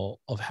and Fall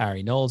of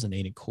Harry Knowles and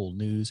Ain't It Cool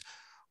News,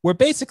 where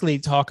basically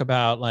talk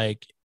about,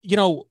 like,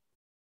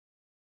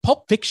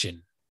 Pulp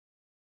Fiction.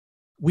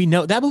 We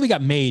know that movie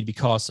got made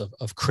because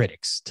of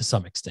critics to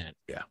some extent.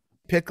 Yeah.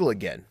 Pickle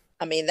again.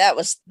 I mean, that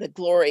was the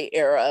glory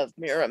era of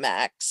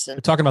Miramax. And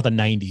we're talking about the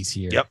 90s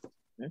here. Yep.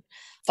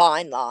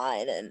 Fine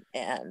Line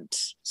and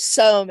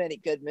so many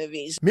good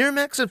movies.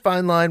 Miramax and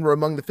Fine Line were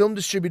among the film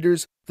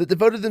distributors that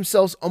devoted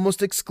themselves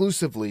almost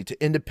exclusively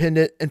to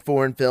independent and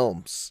foreign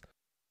films.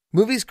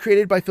 Movies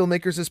created by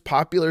filmmakers as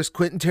popular as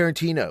Quentin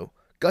Tarantino,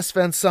 Gus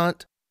Van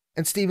Sant,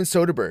 and Steven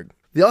Soderbergh.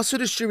 They also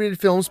distributed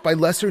films by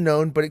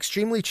lesser-known but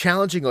extremely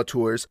challenging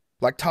auteurs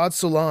like Todd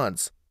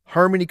Solondz,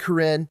 Harmony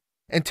Korine,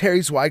 and Terry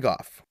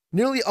Zwigoff,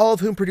 nearly all of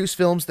whom produced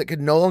films that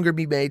could no longer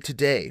be made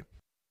today.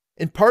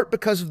 in part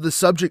because of the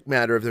subject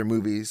matter of their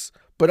movies,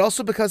 but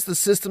also because the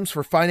systems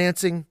for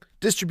financing,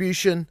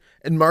 distribution,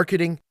 and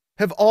marketing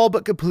have all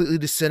but completely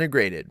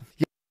disintegrated.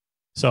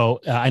 So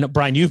I know,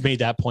 Brian, you've made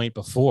that point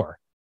before.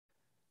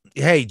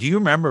 Hey, do you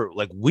remember,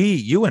 like,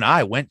 you and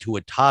I went to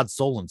a Todd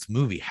Solondz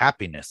movie,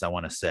 Happiness, I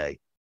want to say,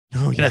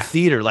 in a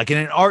theater, like in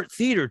an art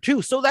theater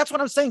too. So that's what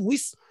I'm saying.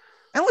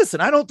 And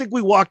listen, I don't think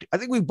I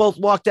think we both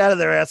walked out of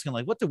there asking,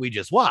 like, what did we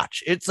just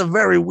watch? It's a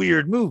very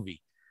weird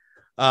movie.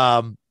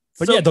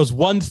 But yeah, those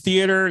one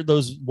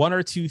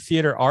or two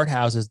theater art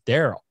houses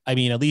there, I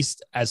mean, at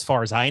least as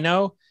far as I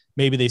know,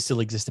 maybe they still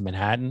exist in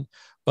Manhattan,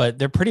 but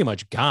they're pretty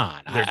much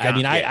gone.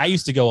 I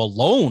used to go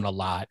alone a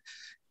lot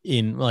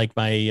in like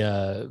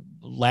my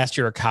last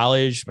year of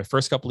college, my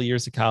first couple of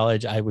years of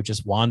college. I would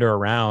just wander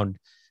around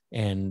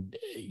and,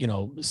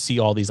 see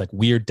all these like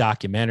weird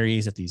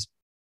documentaries at these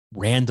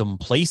random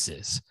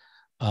places.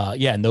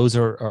 And those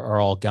are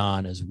all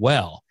gone as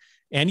well.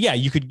 And yeah,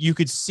 you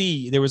could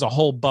see there was a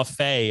whole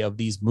buffet of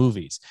these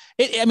movies.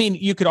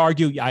 You could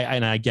argue,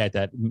 I get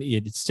that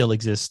it still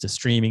exists to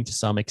streaming to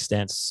some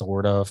extent,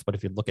 sort of. But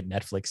if you look at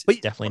Netflix,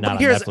 it's definitely not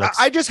on Netflix.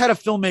 I just had a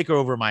filmmaker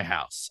over my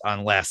house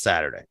on last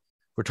Saturday.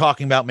 We're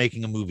talking about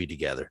making a movie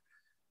together.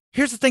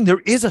 Here's the thing: there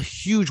is a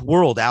huge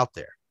world out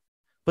there,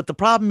 but the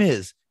problem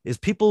is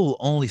people will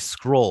only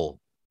scroll.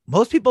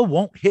 Most people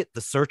won't hit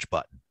the search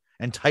button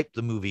and type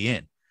the movie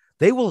in.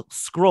 They will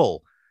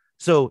scroll.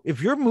 So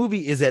if your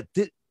movie is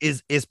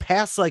is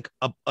past like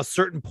a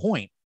certain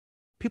point,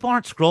 people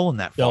aren't scrolling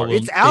that far.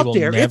 It's out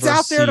there. It's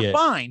out there to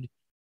find,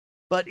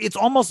 but it's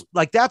almost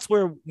like that's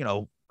where,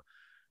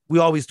 we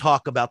always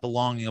talk about the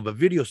longing of a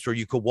video store.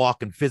 You could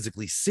walk and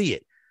physically see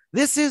it.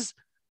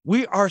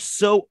 We are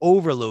so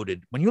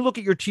overloaded. When you look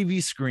at your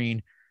TV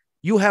screen,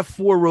 you have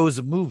 4 rows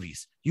of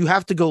movies. You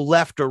have to go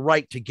left or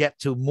right to get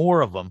to more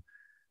of them.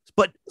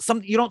 But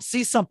you don't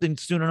see something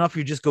soon enough.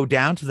 You just go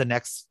down to the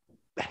next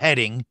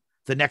heading,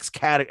 the next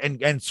category,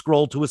 and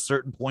scroll to a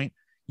certain point.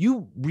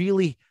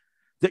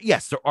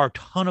 Yes, there are a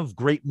ton of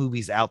great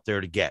movies out there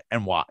to get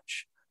and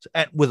watch,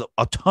 and with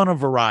a ton of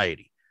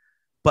variety.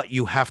 But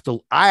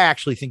I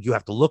actually think you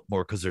have to look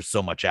more because there's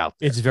so much out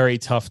there. It's very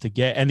tough to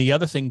get. And the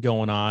other thing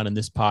going on, and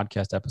this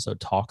podcast episode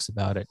talks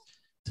about it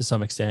to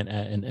some extent,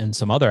 and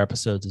some other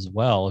episodes as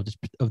well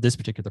of this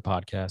particular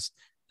podcast,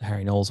 the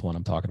Harry Knowles one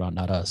I'm talking about,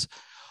 not us.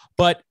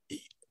 But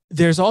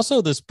there's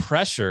also this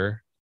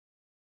pressure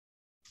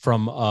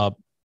from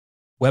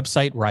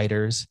website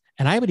writers,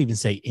 and I would even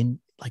say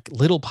in like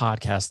little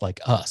podcasts like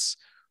us.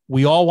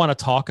 We all want to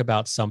talk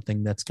about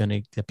something that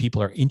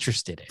people are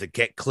interested in, to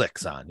get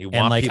clicks on.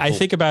 I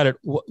think about it.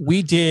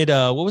 We did.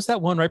 What was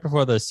that one right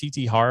before the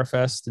CT Horror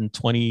Fest in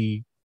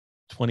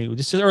 2020?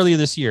 Just earlier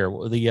this year,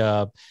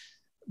 the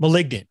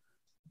Malignant.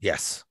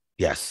 Yes.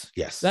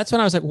 That's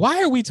when I was like,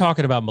 why are we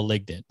talking about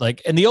Malignant?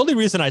 Like, and the only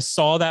reason I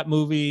saw that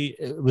movie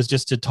was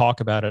just to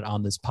talk about it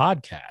on this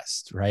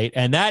podcast, right?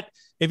 And that,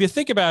 if you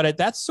think about it,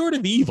 that's sort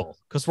of evil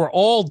because we're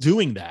all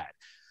doing that,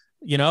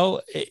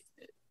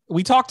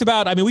 We talked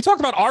about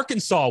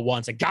Arkansas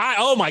once. A guy,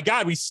 oh my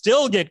God, we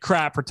still get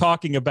crap for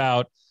talking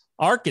about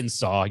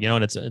Arkansas,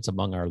 and it's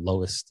among our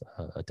lowest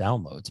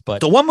downloads.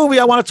 But the one movie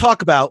I want to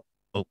talk about,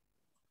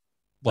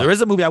 there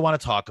is a movie I want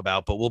to talk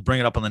about, but we'll bring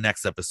it up on the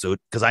next episode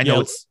because I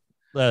know it's.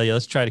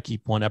 Let's try to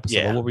keep one episode.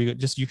 Yeah. What were you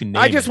can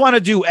name I just want to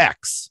do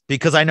X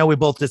because I know we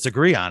both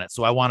disagree on it,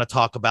 so I want to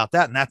talk about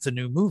that, and that's a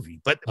new movie.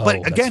 But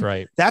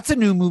again, that's a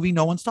new movie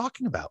no one's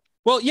talking about.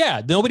 Well,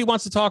 yeah, nobody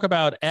wants to talk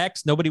about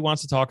X. Nobody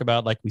wants to talk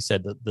about, like we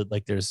said,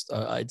 like there's.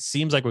 It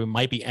seems like we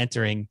might be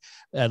entering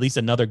at least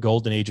another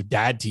golden age of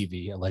dad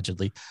TV,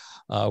 allegedly,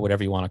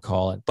 whatever you want to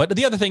call it. But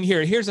the other thing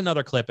here's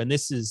another clip, and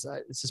this is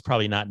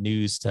probably not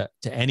news to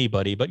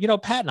anybody, but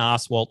Patton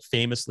Oswalt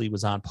famously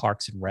was on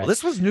Parks and Rec. Well,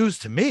 this was news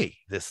to me.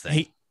 This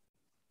thing.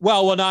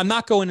 Well, no, I'm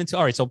not going into.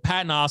 All right, so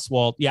Patton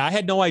Oswalt. Yeah, I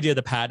had no idea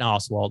that Patton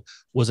Oswalt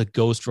was a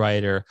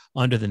ghostwriter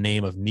under the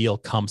name of Neil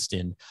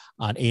Cumston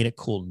on Ain't It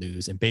Cool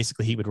News, and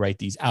basically he would write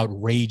these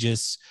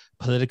outrageous,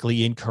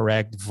 politically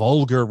incorrect,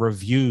 vulgar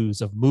reviews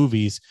of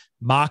movies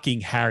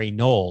mocking Harry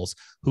Knowles,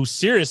 who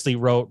seriously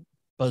wrote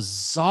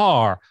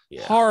bizarre,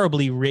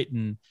 horribly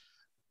written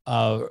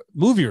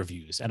movie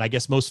reviews. And I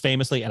guess most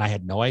famously, and I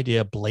had no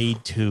idea,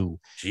 Blade 2.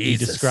 Jesus.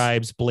 He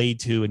describes Blade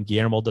 2 and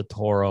Guillermo del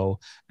Toro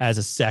as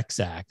a sex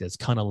act, as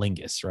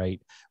cunnilingus,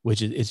 right?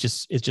 Which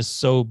is it's just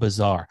so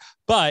bizarre.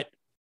 But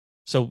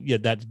so yeah,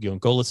 that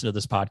go listen to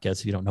this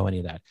podcast if you don't know any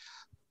of that.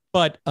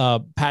 But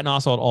Patton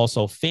Oswalt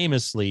also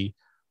famously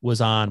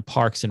was on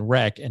Parks and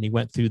Rec, and he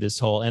went through this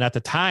whole, and at the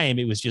time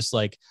it was just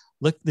like,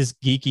 look, this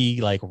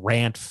geeky like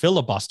rant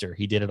filibuster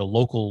he did at a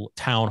local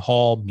town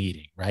hall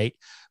meeting, right?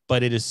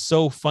 But it is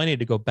so funny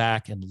to go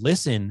back and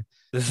listen.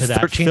 This is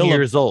 13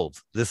 years old.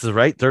 This is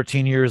right.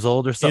 13 years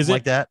old or something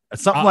like that.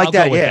 Something like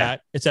that. Yeah.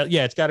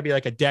 It's got to be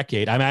like a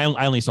decade. I mean,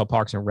 I only saw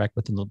Parks and Rec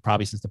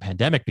probably since the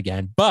pandemic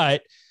began,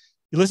 but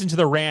you listen to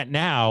the rant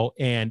now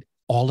and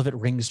all of it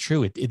rings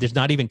true. There's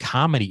not even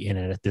comedy in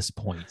it at this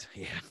point.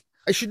 Yeah.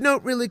 I should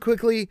note really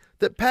quickly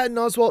that Patton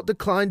Oswalt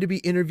declined to be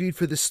interviewed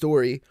for the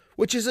story,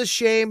 which is a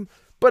shame,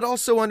 but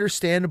also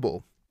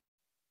understandable.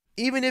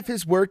 Even if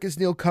his work as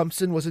Neil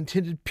Compton was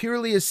intended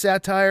purely as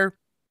satire,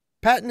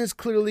 Patton has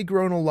clearly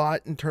grown a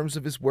lot in terms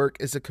of his work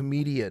as a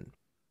comedian.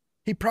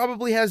 He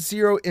probably has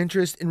zero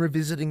interest in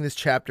revisiting this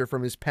chapter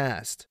from his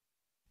past.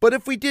 But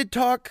if we did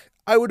talk,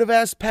 I would have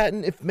asked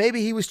Patton if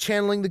maybe he was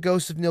channeling the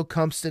ghost of Neil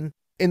Compton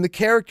in the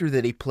character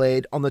that he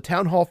played on the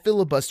Town Hall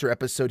Filibuster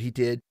episode he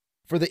did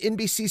for the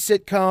NBC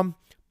sitcom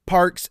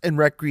Parks and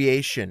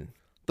Recreation.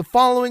 The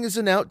following is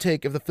an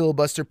outtake of the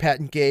filibuster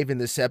Patton gave in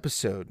this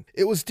episode.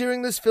 It was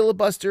during this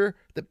filibuster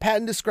that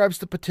Patton describes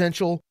the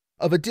potential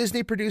of a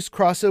Disney-produced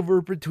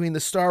crossover between the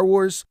Star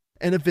Wars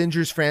and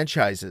Avengers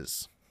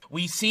franchises.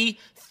 We see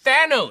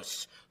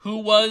Thanos, who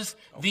was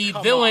the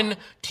villain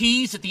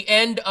teased at the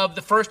end of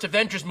the first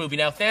Avengers movie.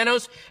 Now,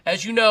 Thanos,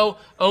 as you know,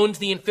 owns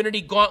the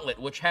Infinity Gauntlet,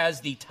 which has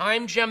the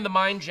Time Gem, the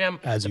Mind Gem,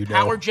 the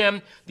Power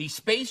Gem, the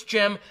Space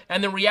Gem,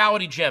 and the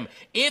Reality Gem.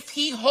 If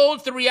he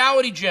holds the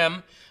Reality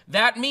Gem,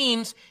 that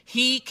means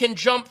he can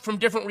jump from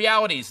different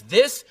realities.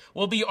 This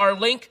will be our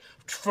link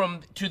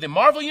to the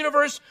Marvel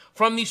Universe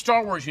from the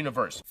Star Wars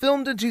universe.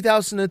 Filmed in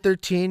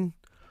 2013,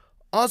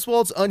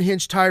 Oswald's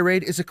unhinged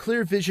tirade is a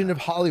clear vision of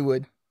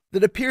Hollywood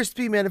that appears to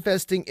be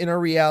manifesting in our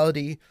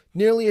reality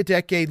nearly a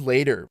decade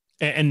later.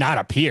 And not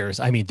appears.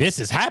 I mean, this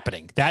is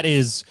happening. That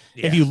is,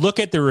 if you look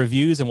at the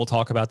reviews, and we'll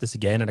talk about this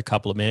again in a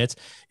couple of minutes,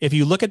 if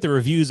you look at the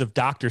reviews of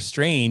Doctor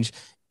Strange,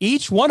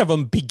 each one of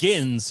them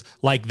begins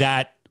like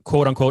that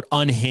quote unquote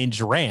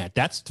unhinged rant.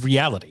 That's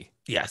reality.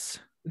 Yes.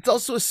 It's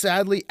also a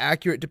sadly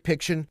accurate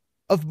depiction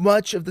of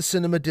much of the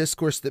cinema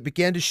discourse that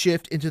began to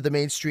shift into the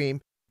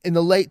mainstream in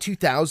the late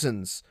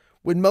 2000s,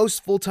 when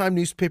most full-time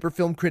newspaper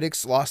film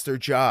critics lost their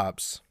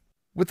jobs.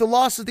 With the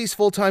loss of these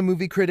full-time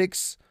movie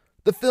critics,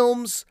 the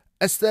films,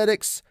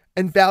 aesthetics,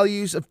 and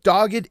values of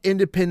dogged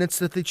independence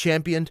that they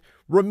championed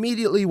were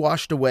immediately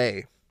washed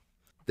away.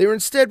 They were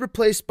instead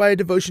replaced by a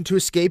devotion to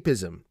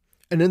escapism,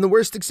 and in the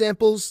worst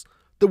examples,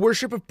 the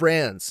worship of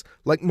brands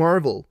like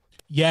Marvel.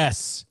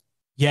 Yes.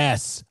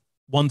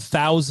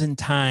 1,000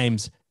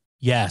 times.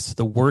 Yes.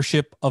 The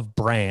worship of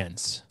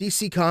brands.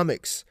 DC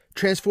Comics,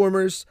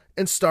 Transformers,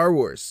 and Star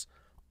Wars,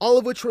 all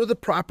of which were the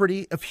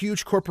property of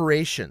huge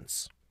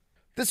corporations.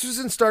 This was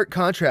in stark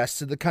contrast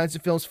to the kinds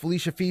of films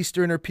Felicia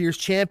Feaster and her peers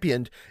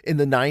championed in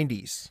the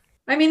 90s.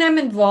 I mean, I'm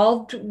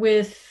involved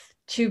with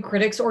two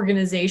critics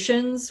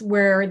organizations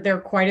where there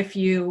are quite a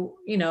few,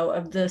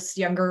 of this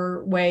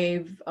younger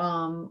wave,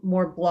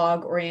 more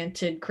blog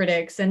oriented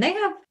critics. And they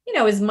have,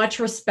 as much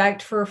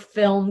respect for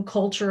film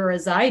culture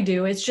as I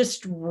do. It's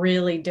just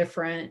really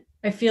different.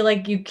 I feel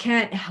like you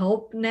can't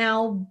help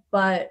now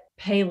but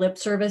pay lip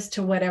service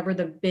to whatever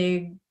the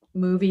big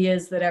movie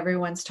is that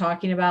everyone's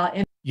talking about.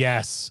 And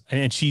yes.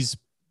 And she's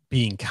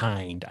being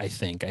kind, I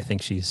think. I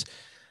think she's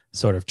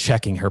sort of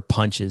checking her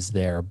punches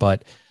there.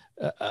 But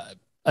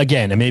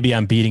again, and maybe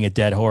I'm beating a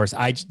dead horse.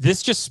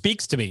 This just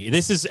speaks to me.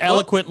 This is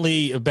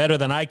eloquently better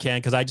than I can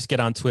because I just get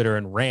on Twitter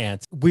and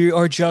rant. We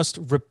are just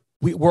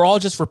we're all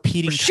just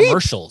repeating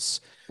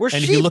commercials.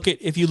 And if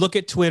you look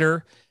at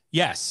Twitter,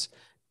 yes.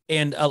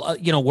 And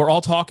we're all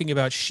talking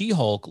about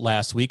She-Hulk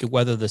last week,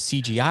 whether the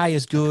CGI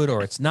is good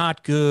or it's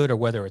not good, or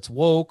whether it's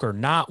woke or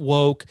not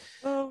woke.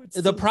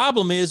 The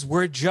problem is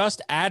we're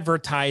just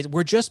advertised.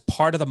 We're just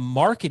part of the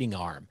marketing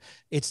arm.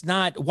 It's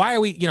not. Why are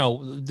we?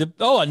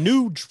 A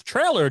new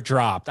trailer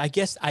dropped. I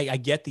guess I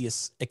get the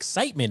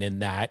excitement in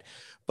that,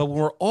 but when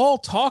we're all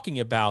talking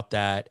about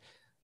that,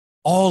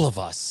 all of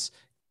us,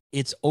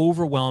 it's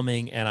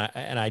overwhelming,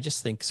 and I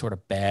just think sort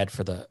of bad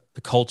for the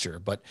culture.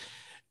 But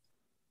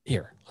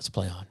here, let's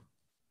play on.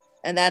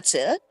 And that's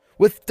it?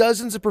 With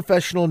dozens of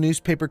professional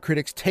newspaper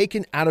critics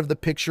taken out of the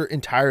picture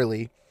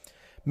entirely,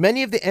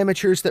 many of the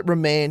amateurs that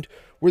remained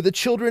were the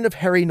children of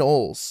Harry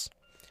Knowles,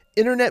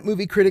 internet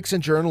movie critics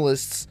and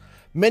journalists,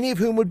 many of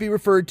whom would be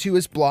referred to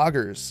as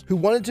bloggers, who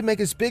wanted to make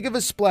as big of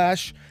a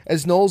splash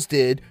as Knowles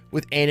did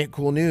with Ain't It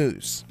Cool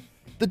News.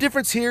 The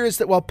difference here is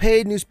that while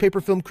paid newspaper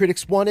film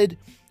critics wanted,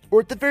 or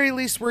at the very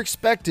least were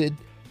expected,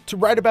 to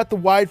write about the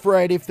wide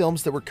variety of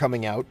films that were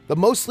coming out, the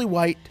mostly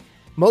white,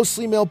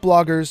 mostly male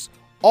bloggers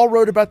all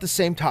wrote about the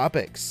same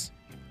topics: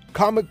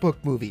 comic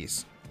book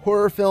movies,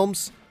 horror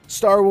films,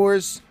 Star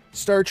Wars,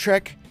 Star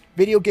Trek,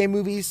 video game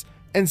movies,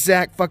 and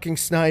Zack fucking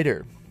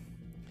Snyder.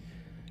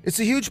 It's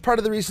a huge part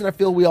of the reason I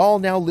feel we all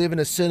now live in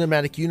a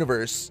cinematic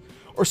universe,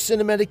 or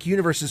cinematic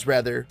universes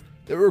rather,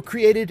 that were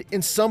created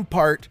in some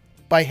part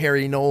by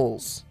Harry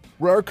Knowles,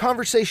 where our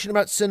conversation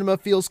about cinema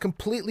feels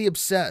completely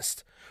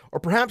obsessed, or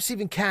perhaps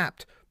even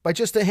capped, by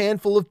just a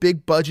handful of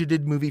big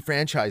budgeted movie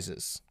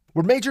franchises,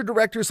 where major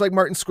directors like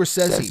Martin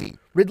Scorsese,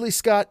 Ridley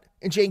Scott,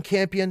 and Jane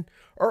Campion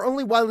are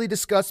only widely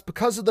discussed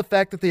because of the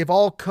fact that they have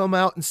all come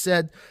out and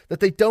said that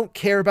they don't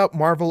care about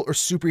Marvel or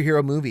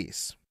superhero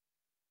movies.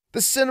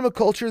 The cinema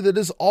culture that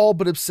is all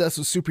but obsessed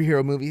with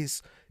superhero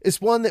movies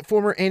is one that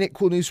former Ain't It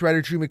Cool News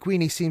writer Drew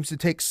McWeeny seems to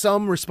take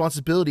some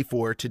responsibility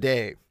for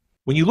today.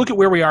 When you look at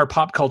where we are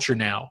pop culture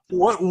now,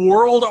 what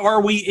world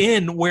are we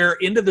in where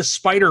Into the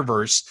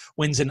Spider-Verse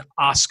wins an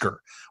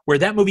Oscar, where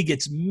that movie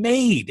gets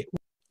made?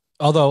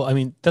 Although, I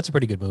mean, that's a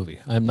pretty good movie.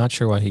 I'm not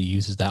sure why he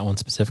uses that one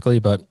specifically,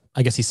 but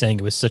I guess he's saying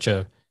it was such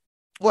a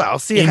Well,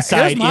 see,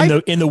 inside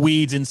in the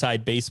weeds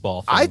inside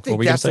baseball. I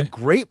think that's a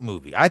great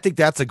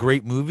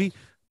movie.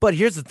 But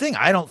here's the thing: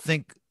 I don't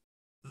think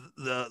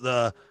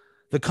the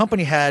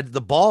company had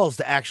the balls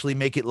to actually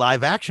make it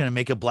live action and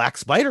make a black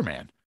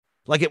Spider-Man.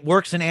 Like, it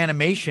works in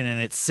animation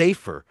and it's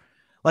safer.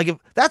 Like, if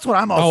that's what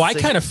I'm also I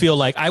kind of feel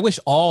like I wish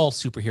all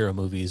superhero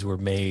movies were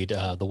made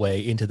the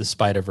way Into the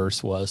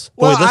Spider-Verse was.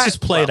 Well, let's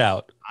just play it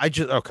out.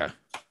 Okay.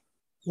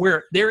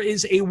 Where there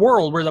is a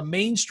world where the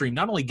mainstream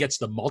not only gets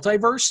the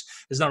multiverse,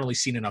 has not only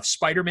seen enough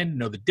Spider-Man to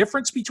know the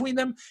difference between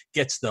them,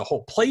 gets the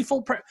whole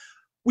playful.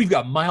 We've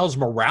got Miles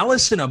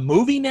Morales in a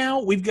movie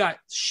now. We've got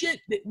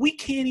shit that we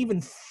can't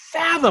even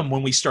fathom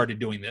when we started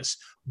doing this.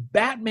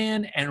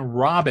 Batman and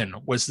Robin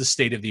was the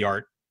state of the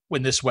art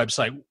when this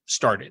website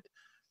started.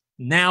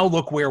 Now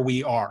look where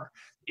we are.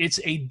 It's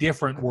a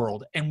different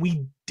world, and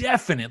we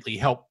definitely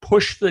help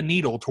push the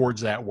needle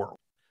towards that world.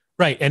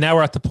 Right, and now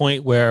we're at the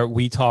point where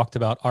we talked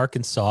about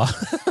Arkansas.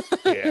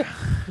 Yeah.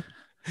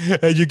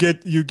 And you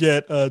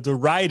get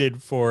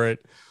derided for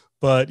it,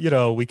 but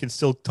we can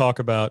still talk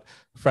about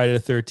Friday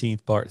the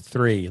 13th Part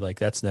 3. Like,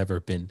 that's never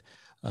been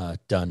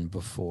done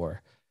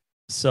before.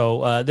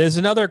 So there's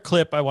another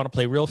clip I want to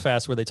play real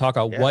fast where they talk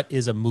about what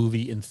is a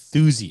movie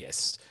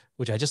enthusiast,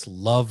 which I just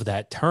love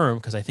that term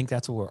because I think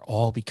that's what we're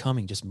all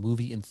becoming, just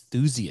movie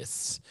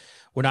enthusiasts.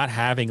 We're not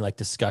having like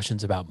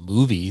discussions about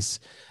movies,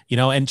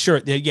 and sure,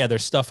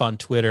 there's stuff on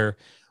Twitter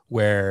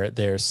where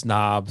there's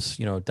snobs,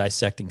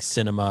 dissecting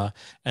cinema,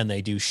 and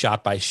they do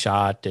shot by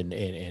shot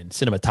and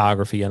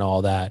cinematography and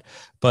all that.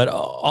 But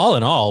all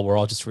in all, we're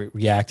all just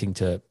reacting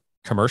to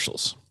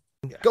commercials.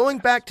 Going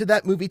back to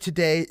that movie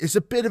today is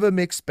a bit of a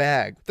mixed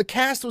bag. The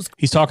cast was...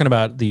 He's talking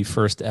about the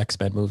first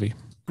X-Men movie.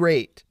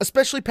 Great,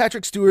 especially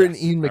Patrick Stewart and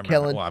Ian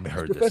McKellen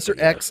as Professor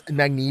X and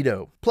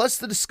Magneto. Plus,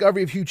 the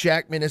discovery of Hugh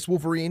Jackman as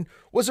Wolverine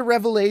was a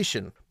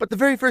revelation, but the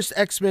very first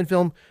X-Men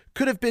film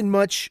could have been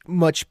much,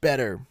 much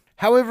better.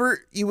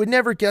 However, you would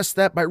never guess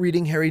that by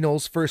reading Harry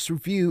Knowles' first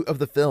review of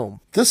the film.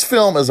 This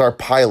film is our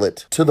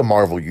pilot to the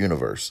Marvel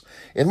Universe.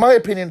 In my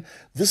opinion,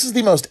 this is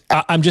the most...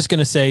 I'm just going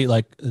to say,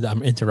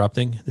 I'm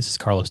interrupting. This is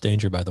Carlos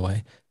Danger, by the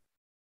way.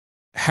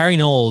 Harry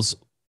Knowles...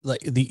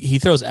 he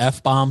throws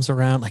F-bombs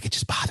around. It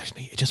just bothers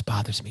me. It just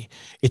bothers me.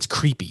 It's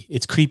creepy.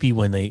 It's creepy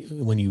when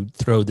you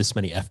throw this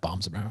many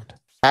F-bombs around.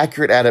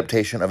 Accurate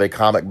adaptation of a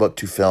comic book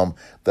to film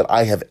that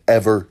I have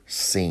ever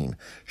seen.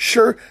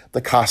 Sure, the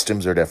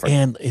costumes are different.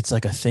 And it's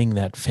like a thing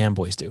that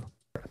fanboys do.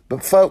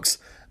 But folks,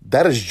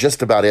 that is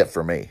just about it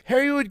for me.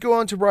 Harry would go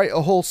on to write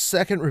a whole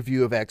second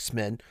review of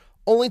X-Men,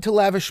 only to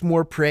lavish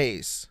more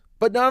praise.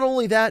 But not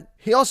only that,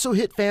 he also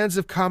hit fans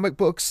of comic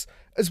books,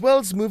 as well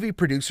as movie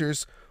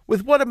producers,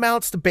 with what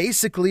amounts to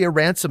basically a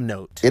ransom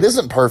note. It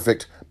isn't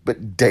perfect,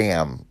 but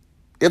damn,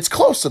 it's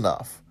close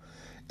enough.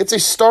 It's a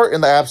start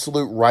in the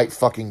absolute right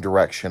fucking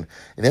direction.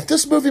 And if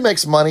this movie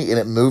makes money and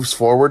it moves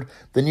forward,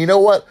 then you know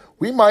what?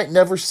 We might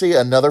never see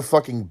another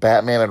fucking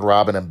Batman and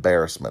Robin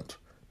embarrassment.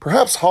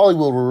 Perhaps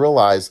Hollywood will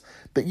realize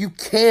that you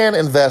can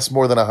invest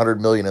more than $100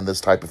 million in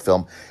this type of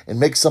film and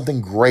make something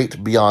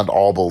great beyond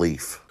all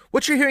belief.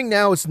 What you're hearing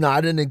now is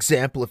not an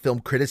example of film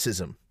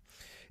criticism.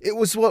 It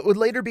was what would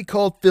later be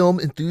called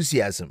film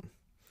enthusiasm.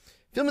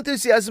 Film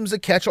enthusiasm is a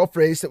catch-all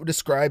phrase that would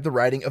describe the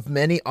writing of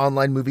many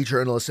online movie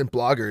journalists and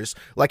bloggers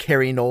like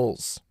Harry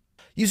Knowles.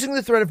 Using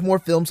the threat of more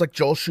films like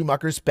Joel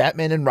Schumacher's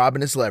Batman and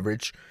Robin as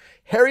leverage,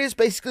 Harry is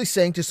basically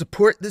saying to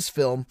support this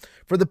film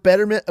for the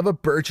betterment of a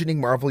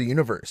burgeoning Marvel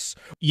universe.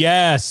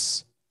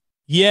 Yes.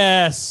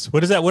 Yes.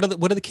 What is that? What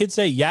do the kids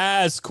say?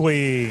 Yes,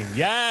 queen.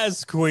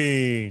 Yes,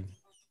 queen.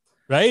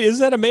 Right? Isn't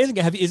that amazing?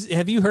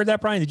 Have you heard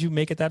that, Brian? Did you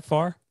make it that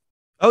far?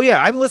 Oh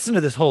yeah, I've listened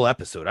to this whole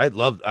episode.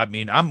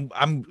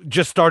 I'm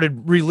just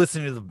started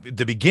re-listening to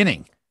the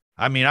beginning.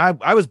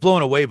 I was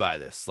blown away by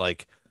this. I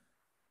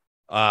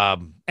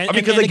feel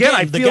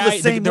the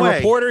same way. The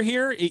reporter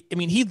here,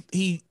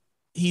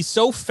 he's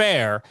so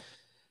fair.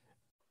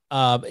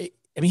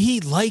 He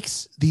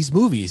likes these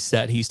movies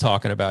that he's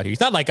talking about here. He's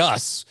not like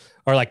us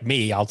or like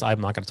me. I'm not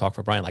going to talk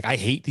for Brian. I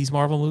hate these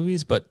Marvel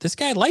movies, but this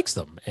guy likes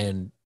them,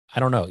 and I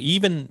don't know.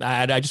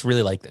 I just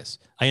really like this.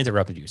 I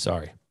interrupted you.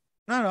 Sorry.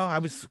 No, I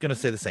was going to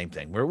say the same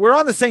thing. We're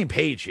on the same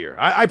page here.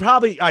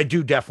 I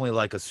do definitely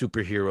like a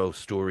superhero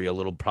story a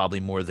little, probably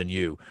more than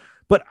you,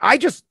 but I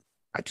just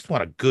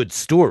want a good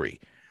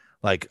story.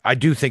 I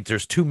do think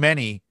there's too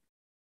many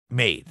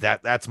made.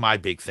 That's my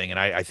big thing. And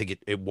I think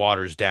it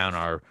waters down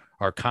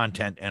our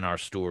content and our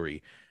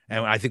story.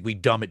 And I think we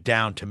dumb it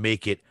down to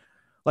make it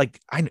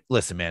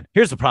listen, man,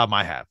 here's the problem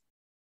I have.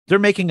 They're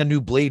making a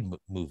new Blade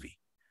movie.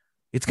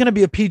 It's going to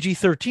be a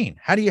PG-13.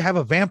 How do you have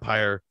a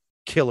vampire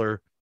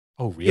killer?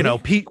 Oh, really?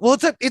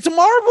 It's a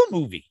Marvel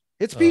movie.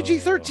 It's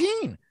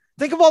PG-13.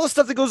 Think of all the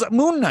stuff that goes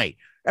Moon Knight.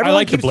 I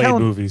like the Blade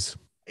movies.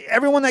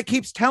 Everyone that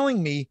keeps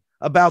telling me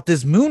about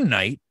this Moon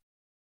Knight,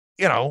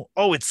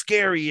 it's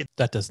scary.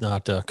 That does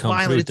not come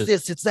violent. It's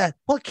this, it's that.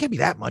 Well, it can't be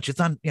that much.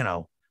 It's on,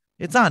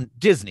 it's on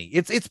Disney.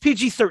 It's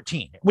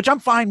PG-13, which I'm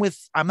fine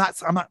with. I'm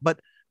not. But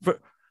for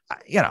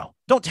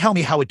don't tell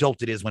me how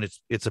adult it is when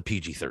it's a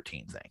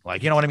PG-13 thing.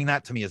 You know what I mean?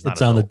 That to me is not.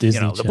 It's on the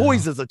Disney. The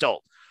Boys is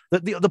adult.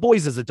 The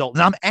Boys is adult,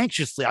 and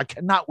I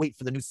cannot wait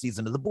for the new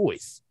season of The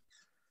Boys.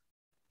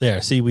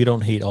 There, see, we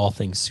don't hate all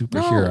things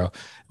superhero. No.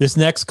 This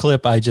next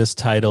clip I just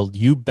titled,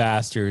 "You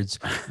Bastards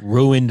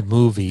Ruined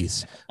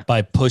Movies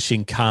by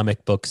Pushing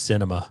Comic Book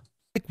Cinema."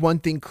 Make one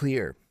thing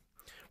clear.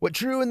 What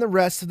Drew and the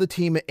rest of the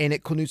team at Ain't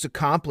It Cool News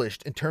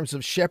accomplished in terms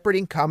of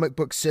shepherding comic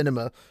book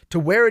cinema to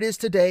where it is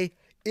today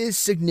is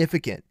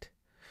significant.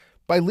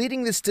 By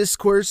leading this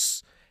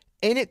discourse,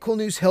 Ain't It Cool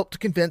News helped to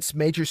convince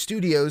major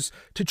studios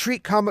to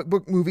treat comic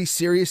book movies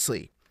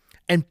seriously.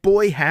 And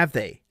boy, have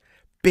they.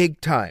 Big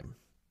time.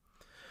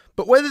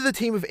 But whether the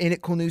team of Ain't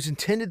It Cool News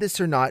intended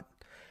this or not,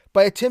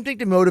 by attempting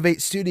to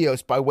motivate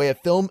studios by way of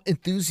film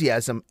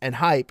enthusiasm and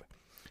hype,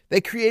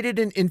 they created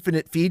an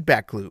infinite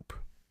feedback loop.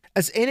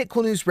 As Ain't It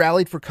Cool News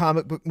rallied for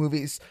comic book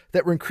movies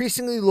that were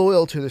increasingly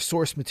loyal to their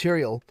source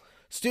material,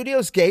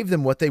 studios gave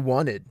them what they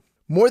wanted.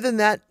 More than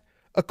that,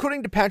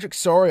 according to Patrick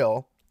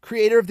Sorial,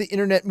 creator of the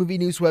internet movie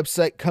news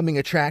website Coming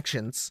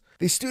Attractions,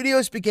 the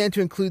studios began to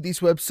include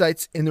these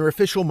websites in their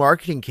official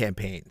marketing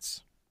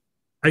campaigns.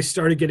 I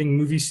started getting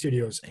movie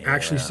studios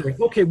actually saying,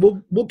 "Okay,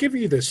 we'll give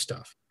you this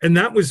stuff," and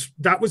that was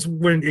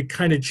when it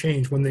kind of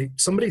changed. When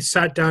somebody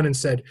sat down and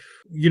said,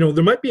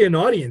 there might be an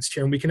audience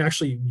here, and we can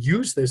actually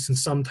use this in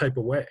some type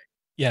of way.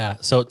 Yeah.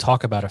 So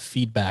talk about a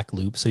feedback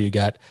loop. So you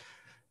got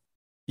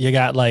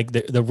like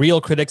the real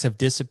critics have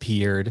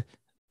disappeared.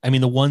 I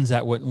mean, the ones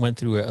that went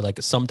through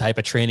some type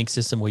of training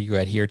system where you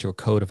adhere to a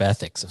code of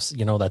ethics,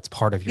 that's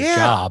part of your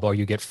job, or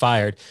you get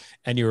fired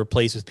and you're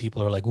replaced with people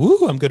who are like,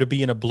 "Woo, I'm going to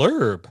be in a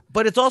blurb."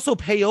 But it's also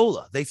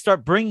payola. They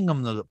start bringing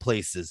them to the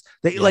places.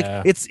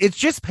 It's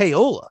just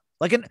payola.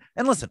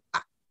 And listen,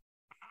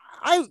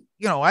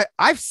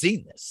 I've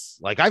seen this.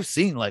 I've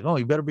seen oh,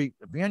 you better be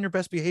on your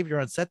best behavior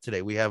on set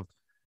today. We have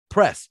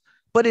press,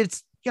 but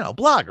it's,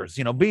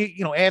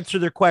 bloggers, answer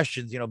their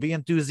questions, be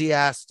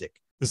enthusiastic.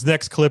 This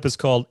next clip is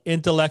called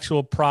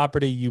 "Intellectual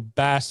Property, You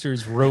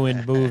Bastards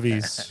Ruined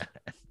Movies."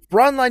 For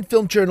online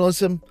film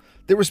journalism,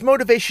 there was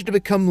motivation to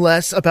become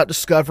less about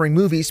discovering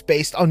movies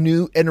based on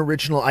new and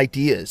original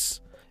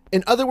ideas.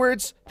 In other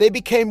words, they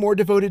became more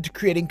devoted to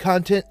creating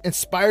content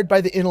inspired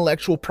by the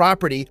intellectual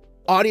property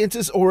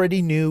audiences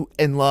already knew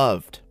and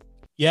loved.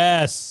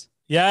 Yes.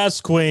 Yes,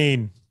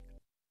 Queen.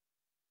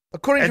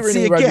 According to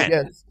Renee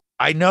Rodriguez.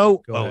 I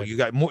know. You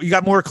got more. You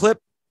got more clip?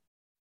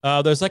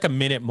 There's like a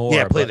minute more.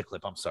 Yeah, play the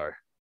clip. I'm sorry.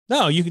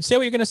 No, you can say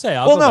what you're going to say.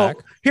 I'll go back.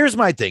 Here's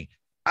my thing.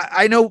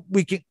 I know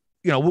we can,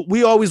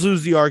 we always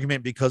lose the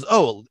argument because,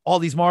 all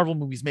these Marvel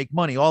movies make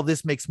money. All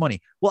this makes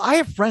money. Well, I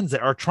have friends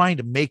that are trying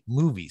to make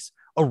movies,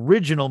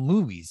 original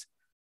movies.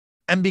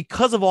 And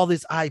because of all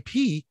this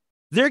IP,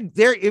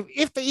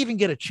 if they even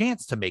get a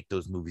chance to make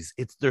those movies,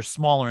 they're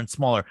smaller and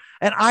smaller.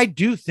 And I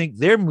do think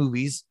their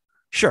movies,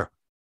 sure.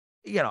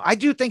 I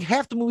do think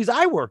half the movies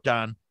I worked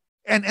on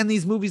and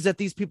these movies that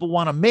these people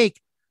want to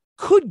make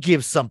could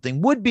give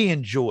something, would be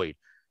enjoyed.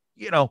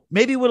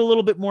 Maybe with a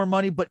little bit more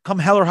money, but come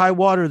hell or high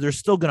water, they're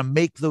still going to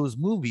make those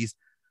movies,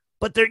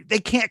 but they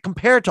can't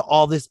compare to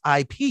all this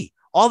IP.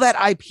 All that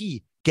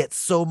IP gets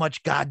so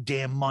much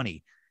goddamn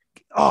money.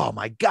 Oh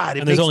my God.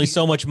 And there's only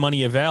so much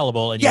money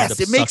available, and you end up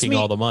sucking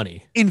all the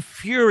money.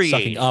 Infuriating.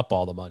 Sucking up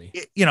all the money.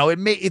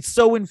 It's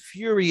so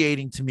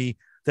infuriating to me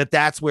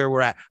that's where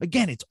we're at.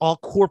 Again, it's all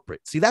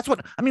corporate. See, that's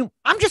what,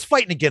 I'm just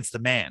fighting against the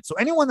man. So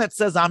anyone that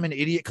says I'm an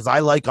idiot because I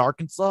like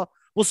Arkansas,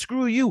 well,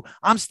 screw you.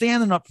 I'm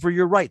standing up for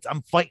your rights.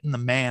 I'm fighting the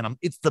man.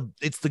 It's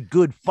the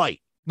good fight.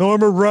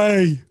 Norma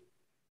Ray.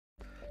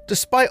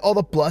 Despite all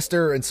the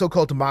bluster and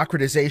so-called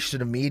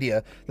democratization of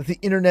media that the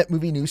internet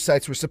movie news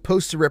sites were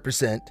supposed to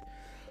represent,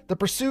 the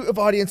pursuit of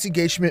audience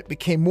engagement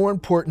became more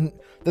important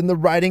than the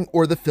writing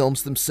or the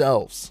films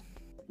themselves.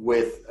 One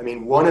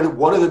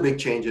of the big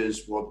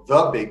changes,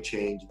 the big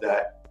change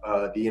that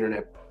the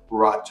internet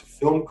brought to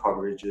film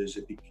coverage is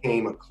it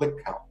became a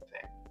click count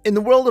thing. In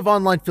the world of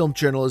online film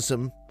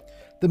journalism,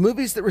 the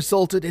movies that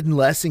resulted in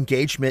less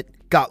engagement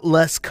got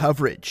less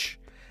coverage,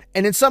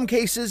 and in some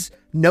cases,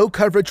 no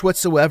coverage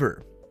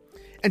whatsoever.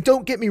 And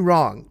don't get me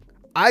wrong,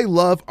 I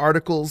love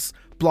articles,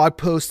 blog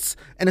posts,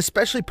 and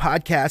especially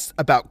podcasts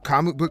about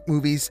comic book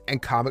movies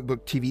and comic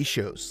book TV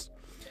shows.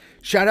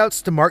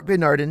 Shoutouts to Mark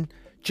Bernardin,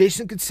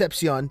 Jason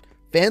Concepcion,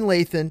 Van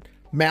Lathan,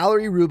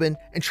 Mallory Rubin,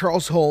 and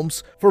Charles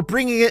Holmes for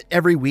bringing it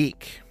every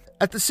week.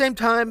 At the same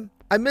time,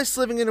 I miss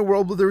living in a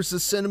world where there's a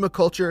cinema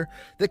culture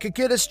that could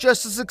get us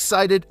just as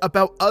excited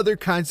about other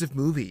kinds of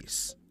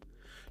movies.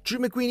 Drew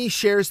McWeeny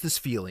shares this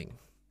feeling.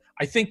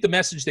 I think the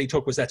message they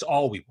took was that's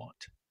all we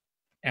want.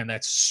 And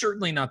that's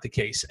certainly not the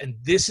case. And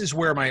this is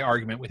where my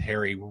argument with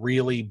Harry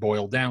really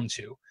boiled down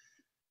to.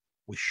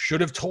 We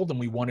should have told them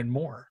we wanted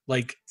more.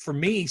 For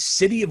me,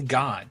 City of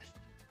God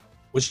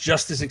was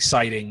just as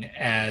exciting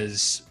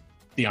as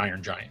The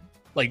Iron Giant.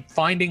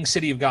 Finding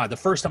City of God, the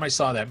first time I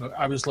saw that,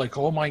 I was like,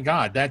 oh my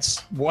God,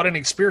 what an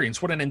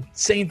experience. What an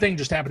insane thing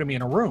just happened to me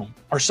in a room.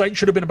 Our site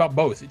should have been about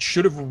both. It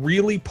should have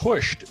really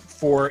pushed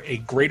for a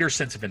greater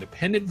sense of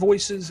independent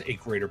voices, a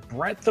greater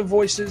breadth of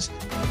voices.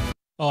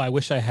 Oh, I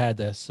wish I had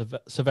the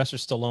Sylvester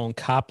Stallone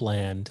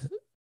Copland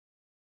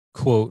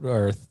quote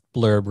or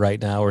blurb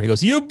right now where he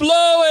goes, "You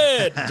blow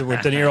it,"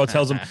 where De Niro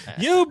tells him,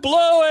 "You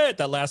blow it."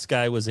 That last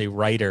guy was a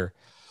writer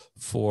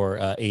for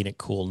Ain't It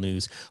Cool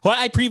News. Well,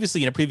 I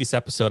previously, in a previous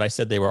episode, I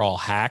said they were all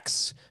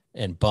hacks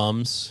and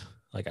bums.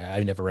 Like,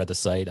 I never read the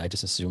site. I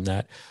just assumed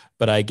that.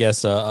 But I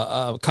guess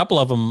a couple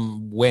of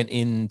them went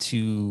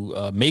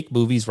into make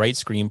movies, write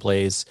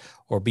screenplays,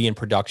 or be in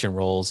production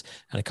roles.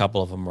 And a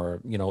couple of them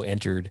are,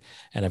 entered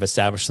and have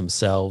established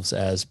themselves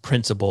as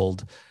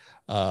principled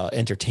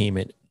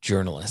entertainment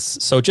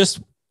journalists. So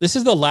this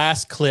is the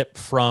last clip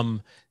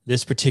from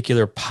this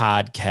particular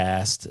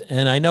podcast.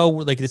 And I know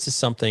like this is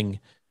something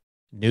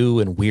new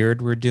and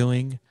weird we're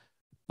doing,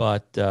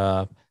 but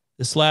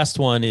this last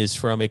one is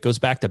it goes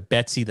back to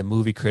Betsy, the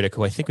movie critic,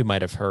 who I think we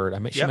might have heard.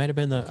 She might have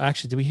been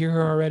actually, did we hear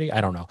her already?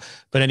 I don't know.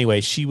 But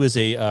anyway, she was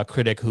a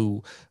critic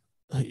who,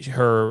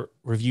 her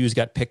reviews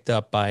got picked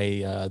up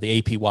by the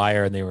AP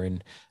Wire, and they were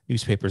in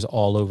newspapers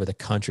all over the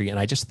country. And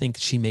I just think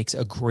she makes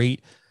a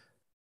great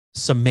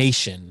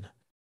summation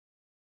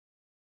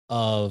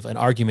of an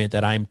argument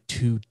that I'm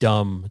too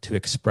dumb to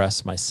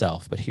express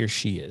myself. But here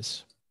she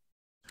is.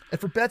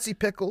 And for Betsy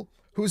Pickle,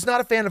 who's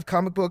not a fan of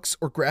comic books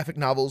or graphic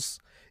novels,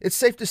 it's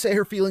safe to say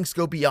her feelings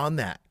go beyond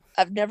that.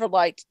 I've never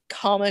liked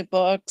comic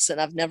books, and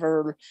I've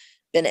never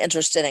been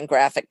interested in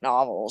graphic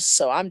novels,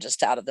 so I'm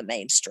just out of the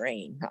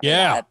mainstream.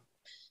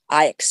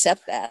 I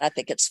accept that. I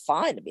think it's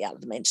fine to be out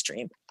of the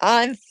mainstream.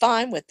 I'm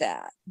fine with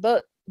that,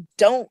 but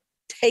don't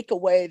take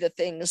away the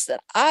things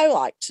that I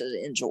like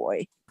to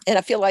enjoy. And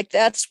I feel like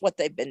that's what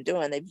they've been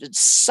doing. They've been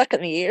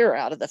sucking the air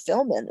out of the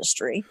film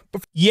industry.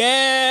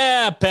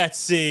 Yeah,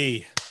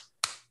 Betsy.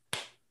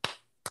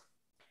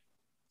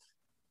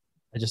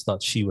 I just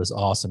thought she was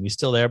awesome. You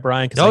still there,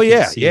 Brian? Oh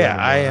yeah.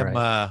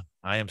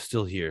 I am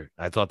still here.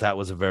 I thought that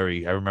was I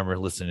remember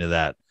listening to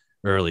that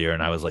earlier,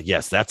 and I was like,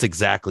 yes, that's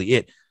exactly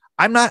it.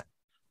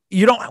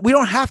 We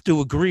don't have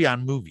to agree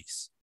on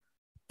movies,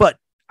 but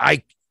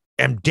I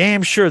am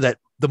damn sure that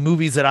the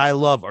movies that I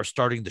love are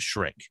starting to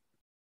shrink.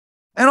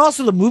 And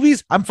also the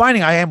movies, I'm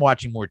finding I am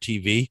watching more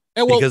TV.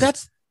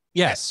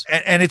 Yes.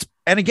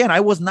 And again, I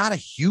was not a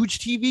huge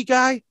TV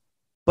guy,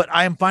 but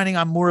I am finding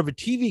I'm more of a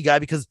TV guy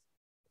because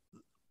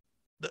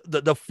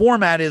the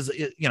format is,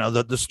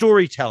 the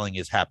storytelling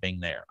is happening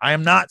there. I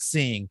am not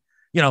seeing,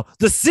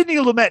 the Sidney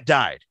Lumet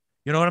died.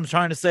 You know what I'm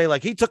trying to say?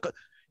 Like he took,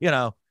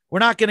 we're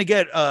not going to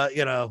get,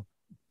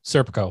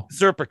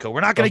 Serpico.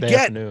 We're not going to get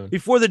afternoon.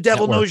 Before the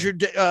devil Network. Knows you're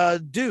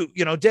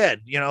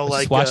dead. I was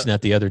just watching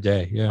that the other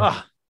day.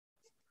 Yeah.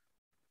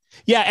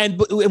 Yeah. And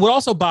what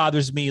also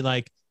bothers me,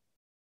 like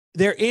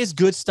there is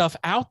good stuff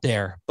out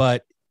there,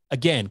 but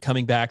again,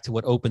 coming back to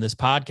what opened this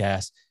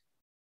podcast,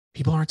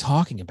 people aren't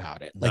talking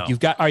about it. Like you've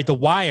got, all right, The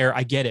Wire.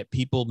 I get it.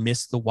 People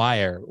miss The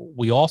Wire.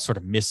 We all sort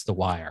of miss The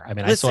Wire. I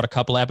mean, I saw it a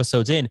couple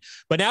episodes in,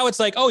 but now it's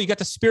like, oh, you got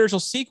the spiritual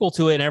sequel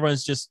to it, and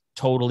everyone's just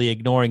totally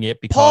ignoring it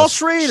because Paul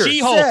Schrader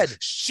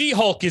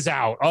She-Hulk is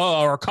out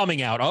or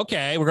coming out.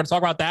 Okay, we're going to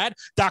talk about that.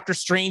 Doctor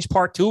Strange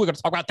Part 2. We're going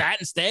to talk about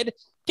that instead.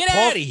 Get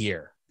out of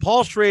here.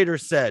 Paul Schrader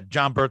said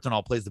John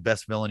Bernthal plays the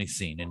best villain he's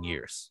seen in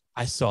years.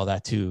 I saw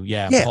that too.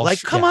 Yeah.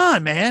 Come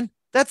on, man.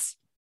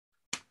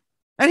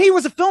 And he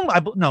was a film.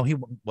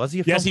 Was he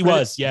a film Yes, he critic?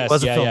 was. Yes, he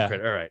was a film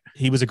critic. All right.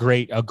 He was a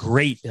great,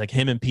 like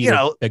him and Peter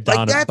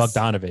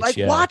Bogdanovich. Like,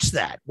 watch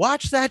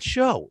that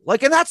show.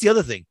 Like, and that's the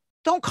other thing.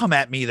 Don't come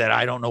at me that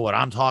I don't know what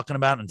I'm talking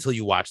about until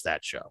you watch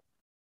that show.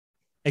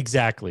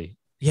 Exactly.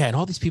 Yeah, and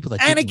all these people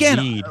that and again,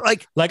 read,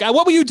 like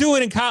what were you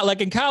doing in college? Like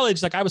in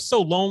college, like I was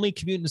so lonely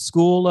commuting to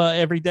school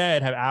every day.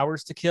 I'd have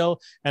hours to kill,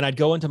 and I'd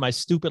go into my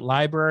stupid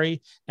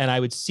library and I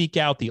would seek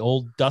out the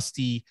old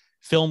dusty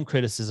film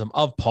criticism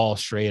of Paul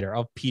Schrader,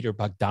 of Peter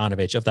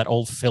Bogdanovich, of that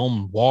old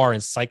film noir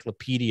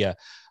encyclopedia.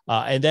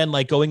 And then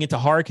like going into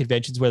horror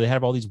conventions where they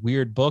have all these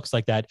weird books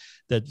like that,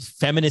 the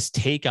feminist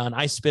take on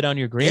I Spit on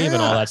Your Grave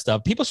and all that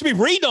stuff. People should be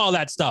reading all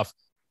that stuff.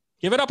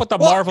 Give it up with the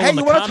Marvel and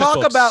the comic books. You want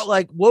to talk about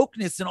like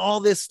wokeness and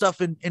all this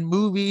stuff in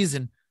movies,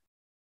 and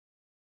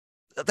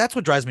that's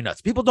what drives me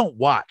nuts. People don't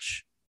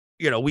watch,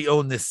 We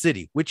Own This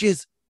City, which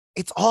is,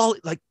 it's all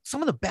like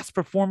some of the best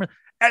performance.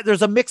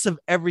 There's a mix of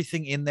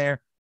everything in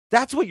there.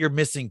 That's what you're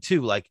missing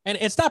too. Like, and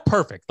it's not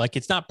perfect. Like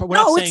it's not, we're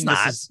not saying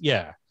this is,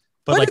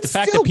 but like the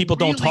fact that people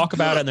don't talk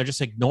about it and they're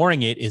just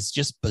ignoring it is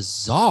just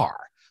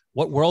bizarre.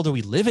 What world are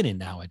we living in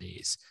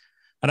nowadays?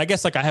 And I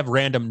guess like I have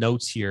random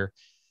notes here.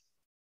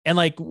 And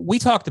like we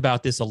talked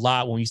about this a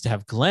lot when we used to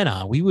have Glenn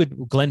on.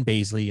 Glenn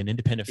Baisley, an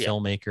independent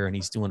filmmaker, and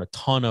he's doing a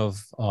ton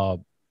of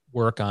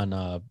work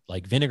on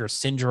like Vinegar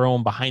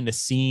Syndrome, behind the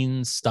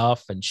scenes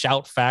stuff, and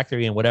Shout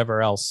Factory and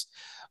whatever else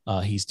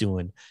he's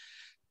doing.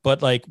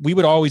 But like we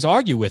would always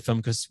argue with him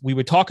because we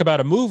would talk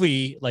about a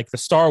movie like the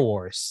Star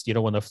Wars,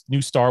 when the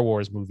new Star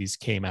Wars movies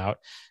came out,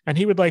 and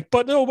he would like,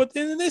 but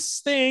in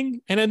this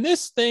thing and in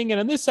this thing and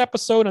in this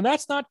episode, and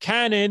that's not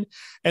canon.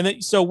 And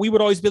then so we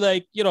would always be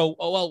like,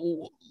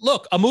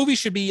 look, a movie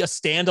should be a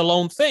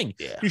standalone thing.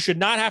 Yeah. You should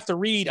not have to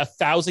read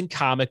 1,000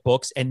 comic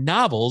books and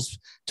novels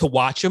to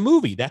watch a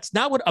movie. That's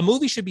not what a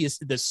movie should be.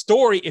 The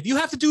story. If you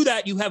have to do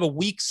that, you have a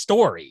weak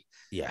story.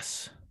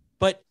 Yes.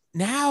 But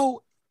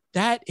now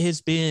that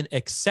has been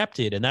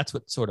accepted. And that's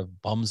what sort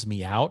of bums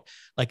me out.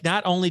 Like,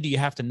 not only do you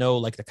have to know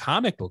like the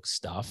comic book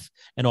stuff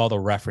and all the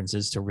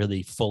references to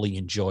really fully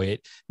enjoy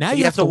it, now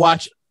you have to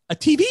watch a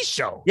TV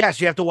show.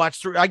 Yes, you have to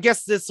watch through. I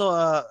guess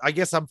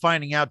I'm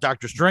finding out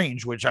Doctor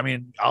Strange, which I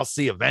mean, I'll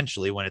see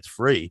eventually when it's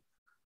free.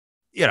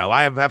 You know,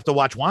 I have to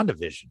watch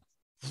WandaVision.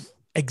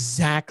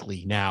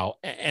 Exactly. Now,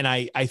 and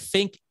I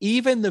think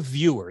even the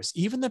viewers,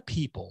 even the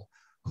people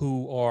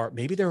who are,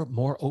 maybe they're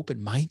more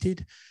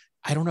open-minded,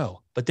 I don't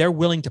know, but they're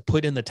willing to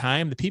put in the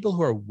time. The people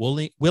who are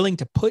willing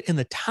to put in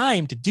the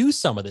time to do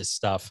some of this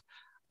stuff,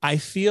 I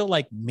feel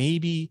like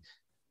maybe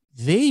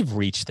they've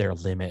reached their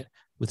limit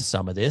with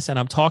some of this. And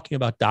I'm talking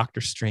about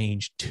Doctor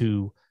Strange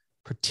 2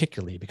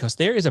 particularly, because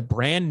there is a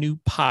brand new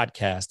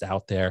podcast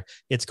out there.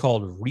 It's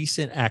called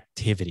Recent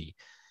Activity.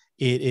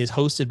 It is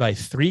hosted by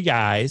 3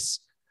 guys,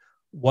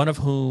 one of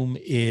whom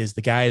is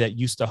the guy that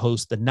used to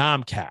host the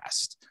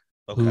Nomcast,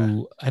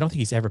 who I don't think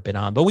he's ever been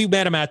on, but we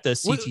met him at the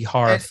CT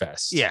Horror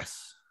Fest.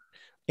 Yes.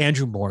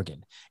 Andrew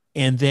Morgan.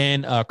 And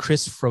then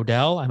Chris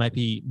Frodell, I might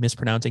be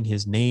mispronouncing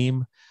his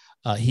name.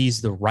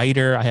 He's the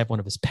writer. I have one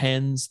of his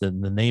pens. The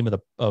name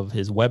of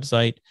his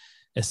website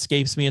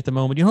escapes me at the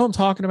moment. You know what I'm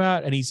talking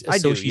about? And he's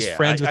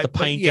friends with the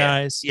Pint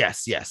guys.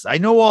 Yes. I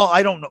know all.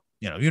 I don't know.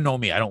 You know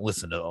me. I don't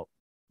listen to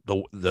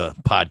the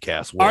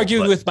podcast.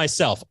 Arguing with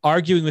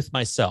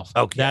myself.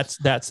 Okay.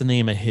 That's the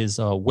name of his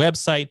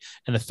website.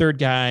 And the third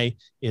guy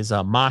is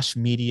Mosh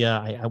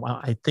Media.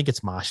 I think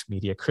it's Mosh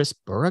Media. Chris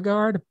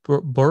Beauregard,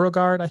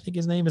 I think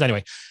his name is.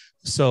 Anyway,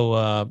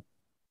 so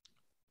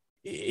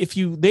if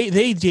you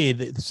they did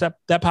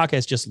that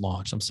podcast just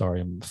launched. I'm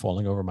sorry, I'm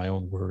falling over my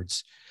own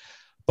words.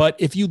 But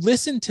if you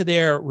listen to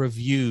their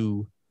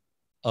review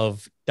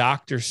of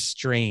Doctor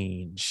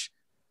Strange,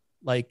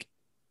 like,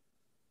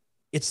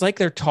 it's like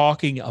they're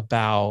talking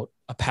about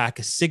a pack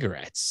of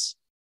cigarettes.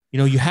 You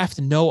know, you have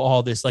to know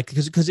all this, like,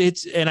 because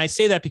it's, and I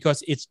say that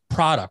because it's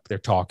product they're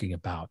talking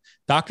about.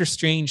 Doctor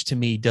Strange to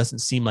me doesn't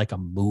seem like a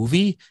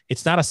movie.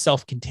 It's not a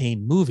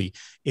self-contained movie.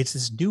 It's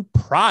this new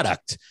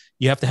product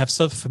you have to have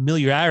some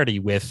familiarity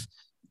with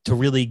to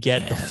really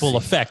get the full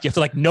effect. You have to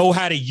like know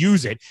how to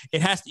use it.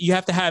 It has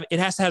to have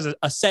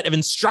a set of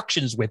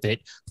instructions with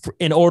it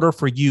in order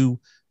for you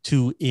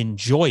to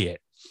enjoy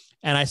it.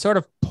 And I sort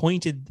of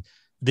pointed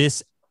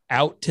this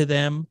out to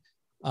them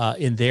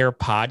in their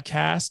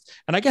podcast.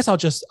 And I guess I'll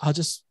just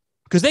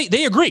because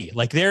they agree,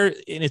 like and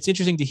it's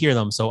interesting to hear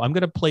them. So I'm going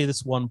to play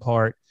this one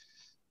part.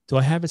 Do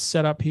I have it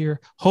set up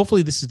here?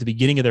 Hopefully this is the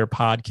beginning of their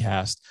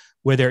podcast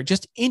where they're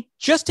just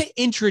to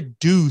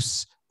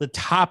introduce the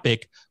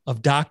topic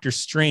of Doctor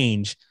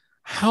Strange,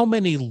 how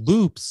many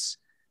loops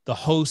the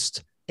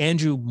host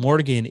Andrew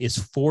Morgan is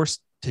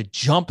forced to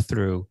jump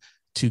through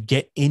to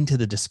get into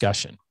the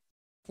discussion.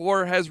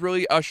 4 has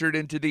really ushered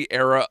into the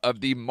era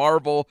of the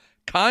Marvel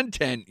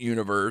content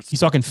universe. He's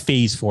talking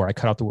phase 4. I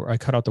cut out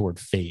the word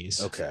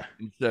phase. Okay.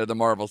 Instead of the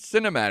Marvel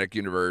Cinematic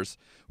Universe,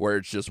 where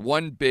it's just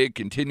one big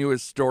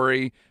continuous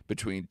story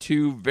between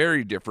 2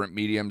 very different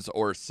mediums,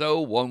 or so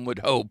one would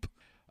hope.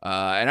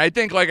 And I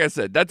think, like I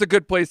said, that's a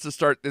good place to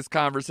start this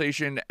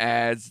conversation,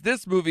 as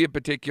this movie in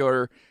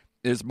particular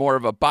is more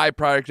of a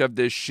byproduct of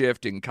this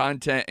shift in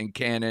content and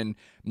canon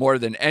more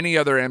than any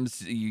other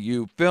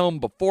MCU film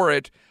before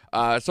it.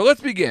 So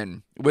let's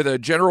begin with a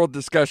general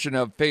discussion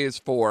of Phase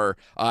 4.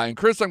 And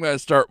Chris, I'm going to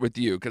start with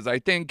you, because I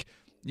think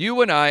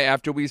you and I,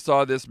 after we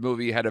saw this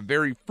movie, had a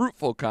very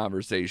fruitful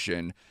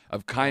conversation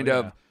of kind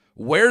of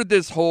where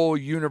this whole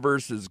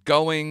universe is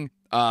going,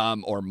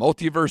 or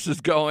multiverse is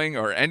going,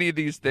 or any of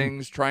these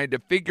things, trying to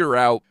figure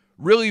out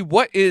really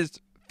what is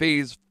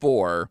Phase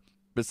 4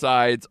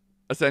 besides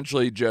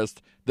essentially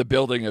just the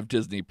building of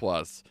Disney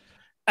Plus.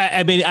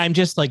 I mean, I'm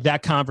just like,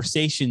 that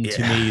conversation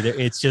to me,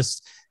 it's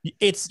just,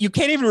 you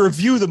can't even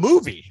review the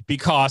movie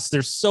because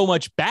there's so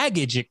much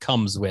baggage it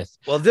comes with.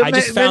 Well, I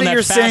just found that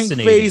you're saying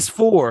Phase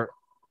 4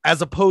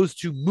 as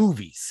opposed to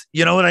movies.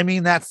 You know what I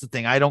mean? That's the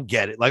thing. I don't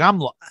get it. Like,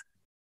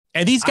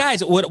 and these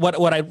guys,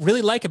 what I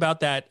really like about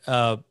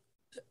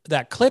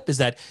that clip is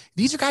that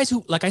these are guys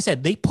who, like I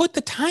said, they put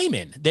the time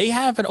in. They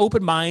have an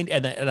open mind,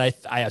 and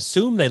I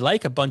assume they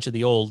like a bunch of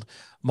the old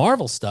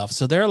Marvel stuff.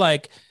 So they're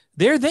like,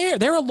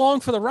 they're along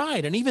for the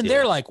ride. And even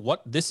they're like,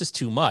 what, this is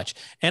too much.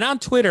 And on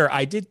Twitter,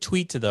 I did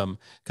tweet to them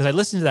because I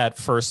listened to that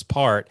first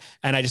part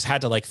and I just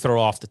had to like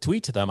throw off the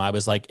tweet to them. I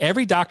was like,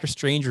 every Doctor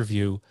Strange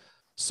review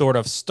sort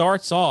of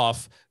starts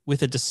off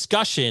with a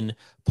discussion,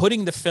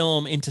 putting the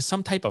film into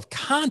some type of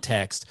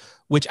context,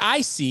 which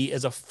I see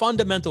as a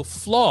fundamental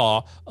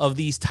flaw of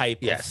these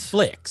type of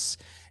flicks.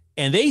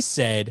 And they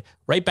said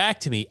right back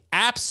to me,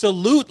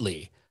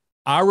 absolutely,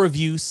 our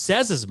review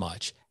says as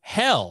much.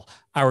 Hell,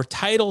 our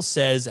title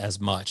says as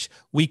much.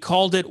 We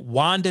called it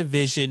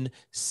WandaVision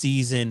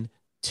Season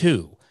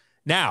 2.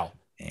 Now,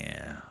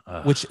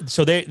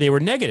 so they were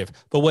negative.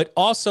 But what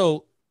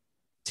also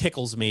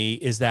tickles me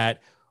is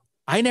that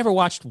I never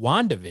watched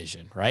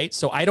WandaVision, right?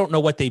 So I don't know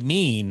what they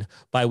mean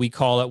by we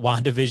call it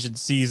WandaVision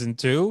Season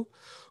 2.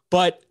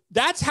 But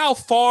That's how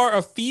far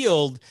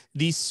afield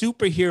these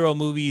superhero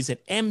movies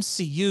at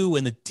MCU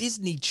and the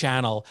Disney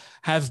Channel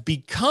have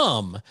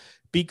become,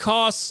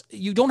 because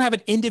you don't have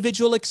an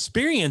individual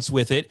experience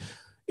with it.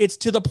 It's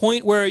to the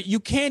point where you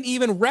can't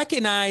even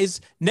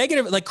recognize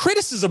negative, like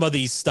criticism of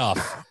these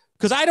stuff.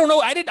 Because I don't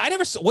know, I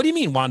never. What do you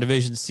mean,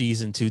 WandaVision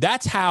season 2?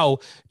 That's how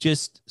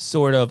just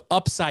sort of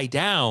upside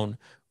down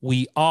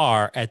we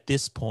are at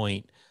this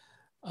point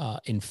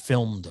in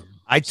filmdom.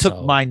 I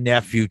took my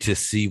nephew to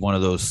see one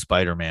of those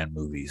Spider-Man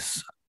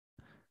movies.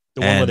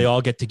 The one where they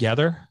all get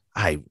together?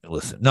 No,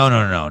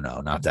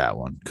 not that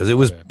one. Because it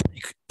was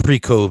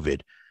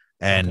pre-COVID.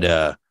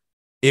 And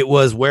it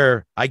was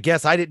where, I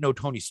guess I didn't know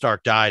Tony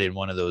Stark died in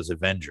one of those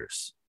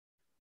Avengers.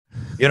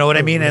 You know what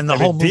I mean? And the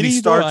whole movie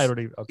starts.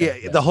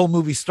 The whole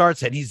movie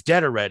starts and he's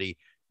dead already.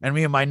 And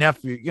me and my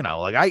nephew,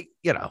 I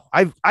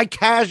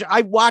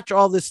watch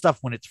all this stuff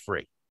when it's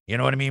free. You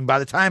know what I mean? By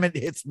the time it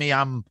hits me,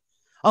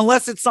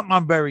 unless it's something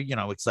I'm very,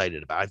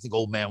 excited about. I think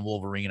Old Man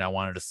Wolverine I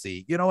wanted to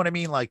see. You know what I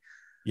mean? Like,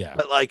 yeah.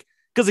 But like,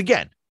 because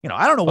again,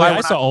 I don't know why.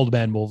 I saw Old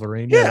Man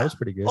Wolverine. Yeah, that was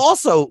pretty good.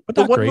 Also, but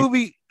the one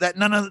movie that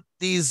none of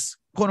these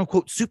quote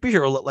unquote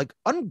superhero look like,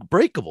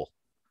 Unbreakable.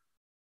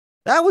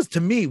 That was, to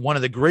me, one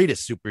of the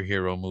greatest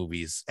superhero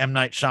movies. M.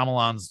 Night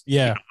Shyamalan's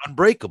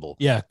Unbreakable.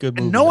 Yeah, good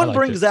movie. And no one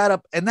brings that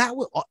up. And that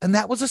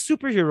was a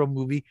superhero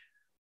movie,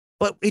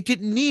 but it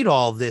didn't need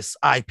all this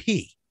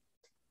IP.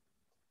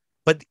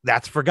 But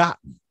that's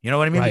forgotten. You know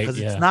what I mean? Because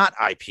it's not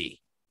IP.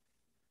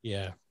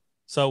 Yeah.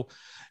 So,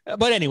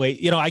 but anyway,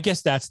 I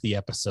guess that's the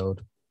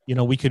episode.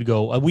 We could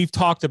go, we've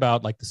talked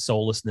about like the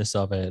soullessness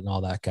of it and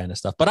all that kind of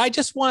stuff. But I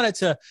just wanted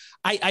to,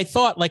 I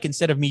thought, like,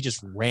 instead of me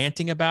just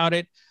ranting about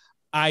it,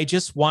 I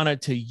just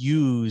wanted to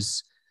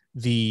use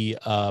the,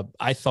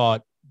 I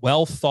thought,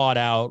 well thought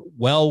out,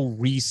 well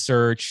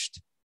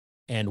researched,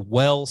 and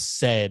well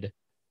said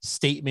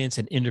statements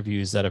and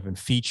interviews that have been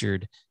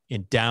featured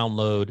in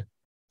Downlowd,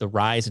 The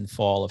Rise and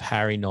Fall of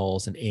Harry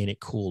Knowles and Ain't It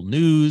Cool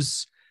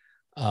News,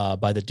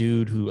 by the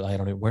dude who, I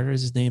don't know, where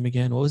is his name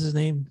again? What was his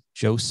name?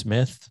 Joe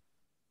Smith?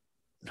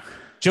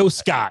 Joe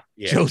Scott.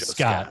 Yeah, Joe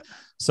Scott.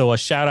 So a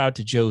shout out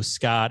to Joe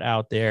Scott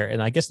out there.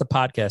 And I guess the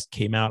podcast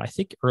came out, I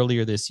think,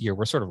 earlier this year.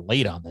 We're sort of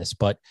late on this,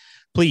 but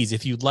please,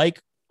 if you like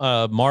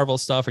Marvel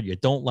stuff or you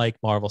don't like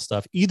Marvel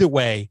stuff, either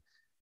way,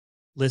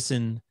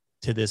 listen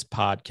to this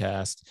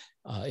podcast.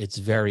 It's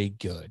very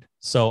good.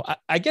 So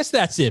I guess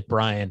that's it,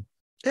 Brian.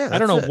 Yeah, I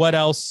don't know what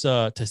else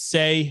to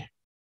say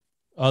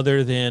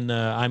other than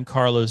I'm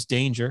Carlos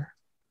Danger.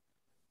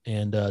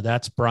 And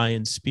that's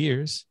Brian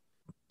Spears.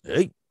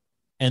 Hey.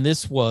 And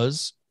this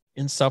was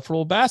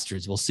Insufferable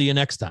Bastards. We'll see you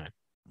next time.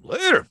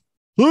 Later.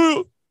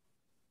 Now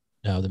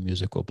the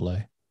music will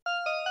play.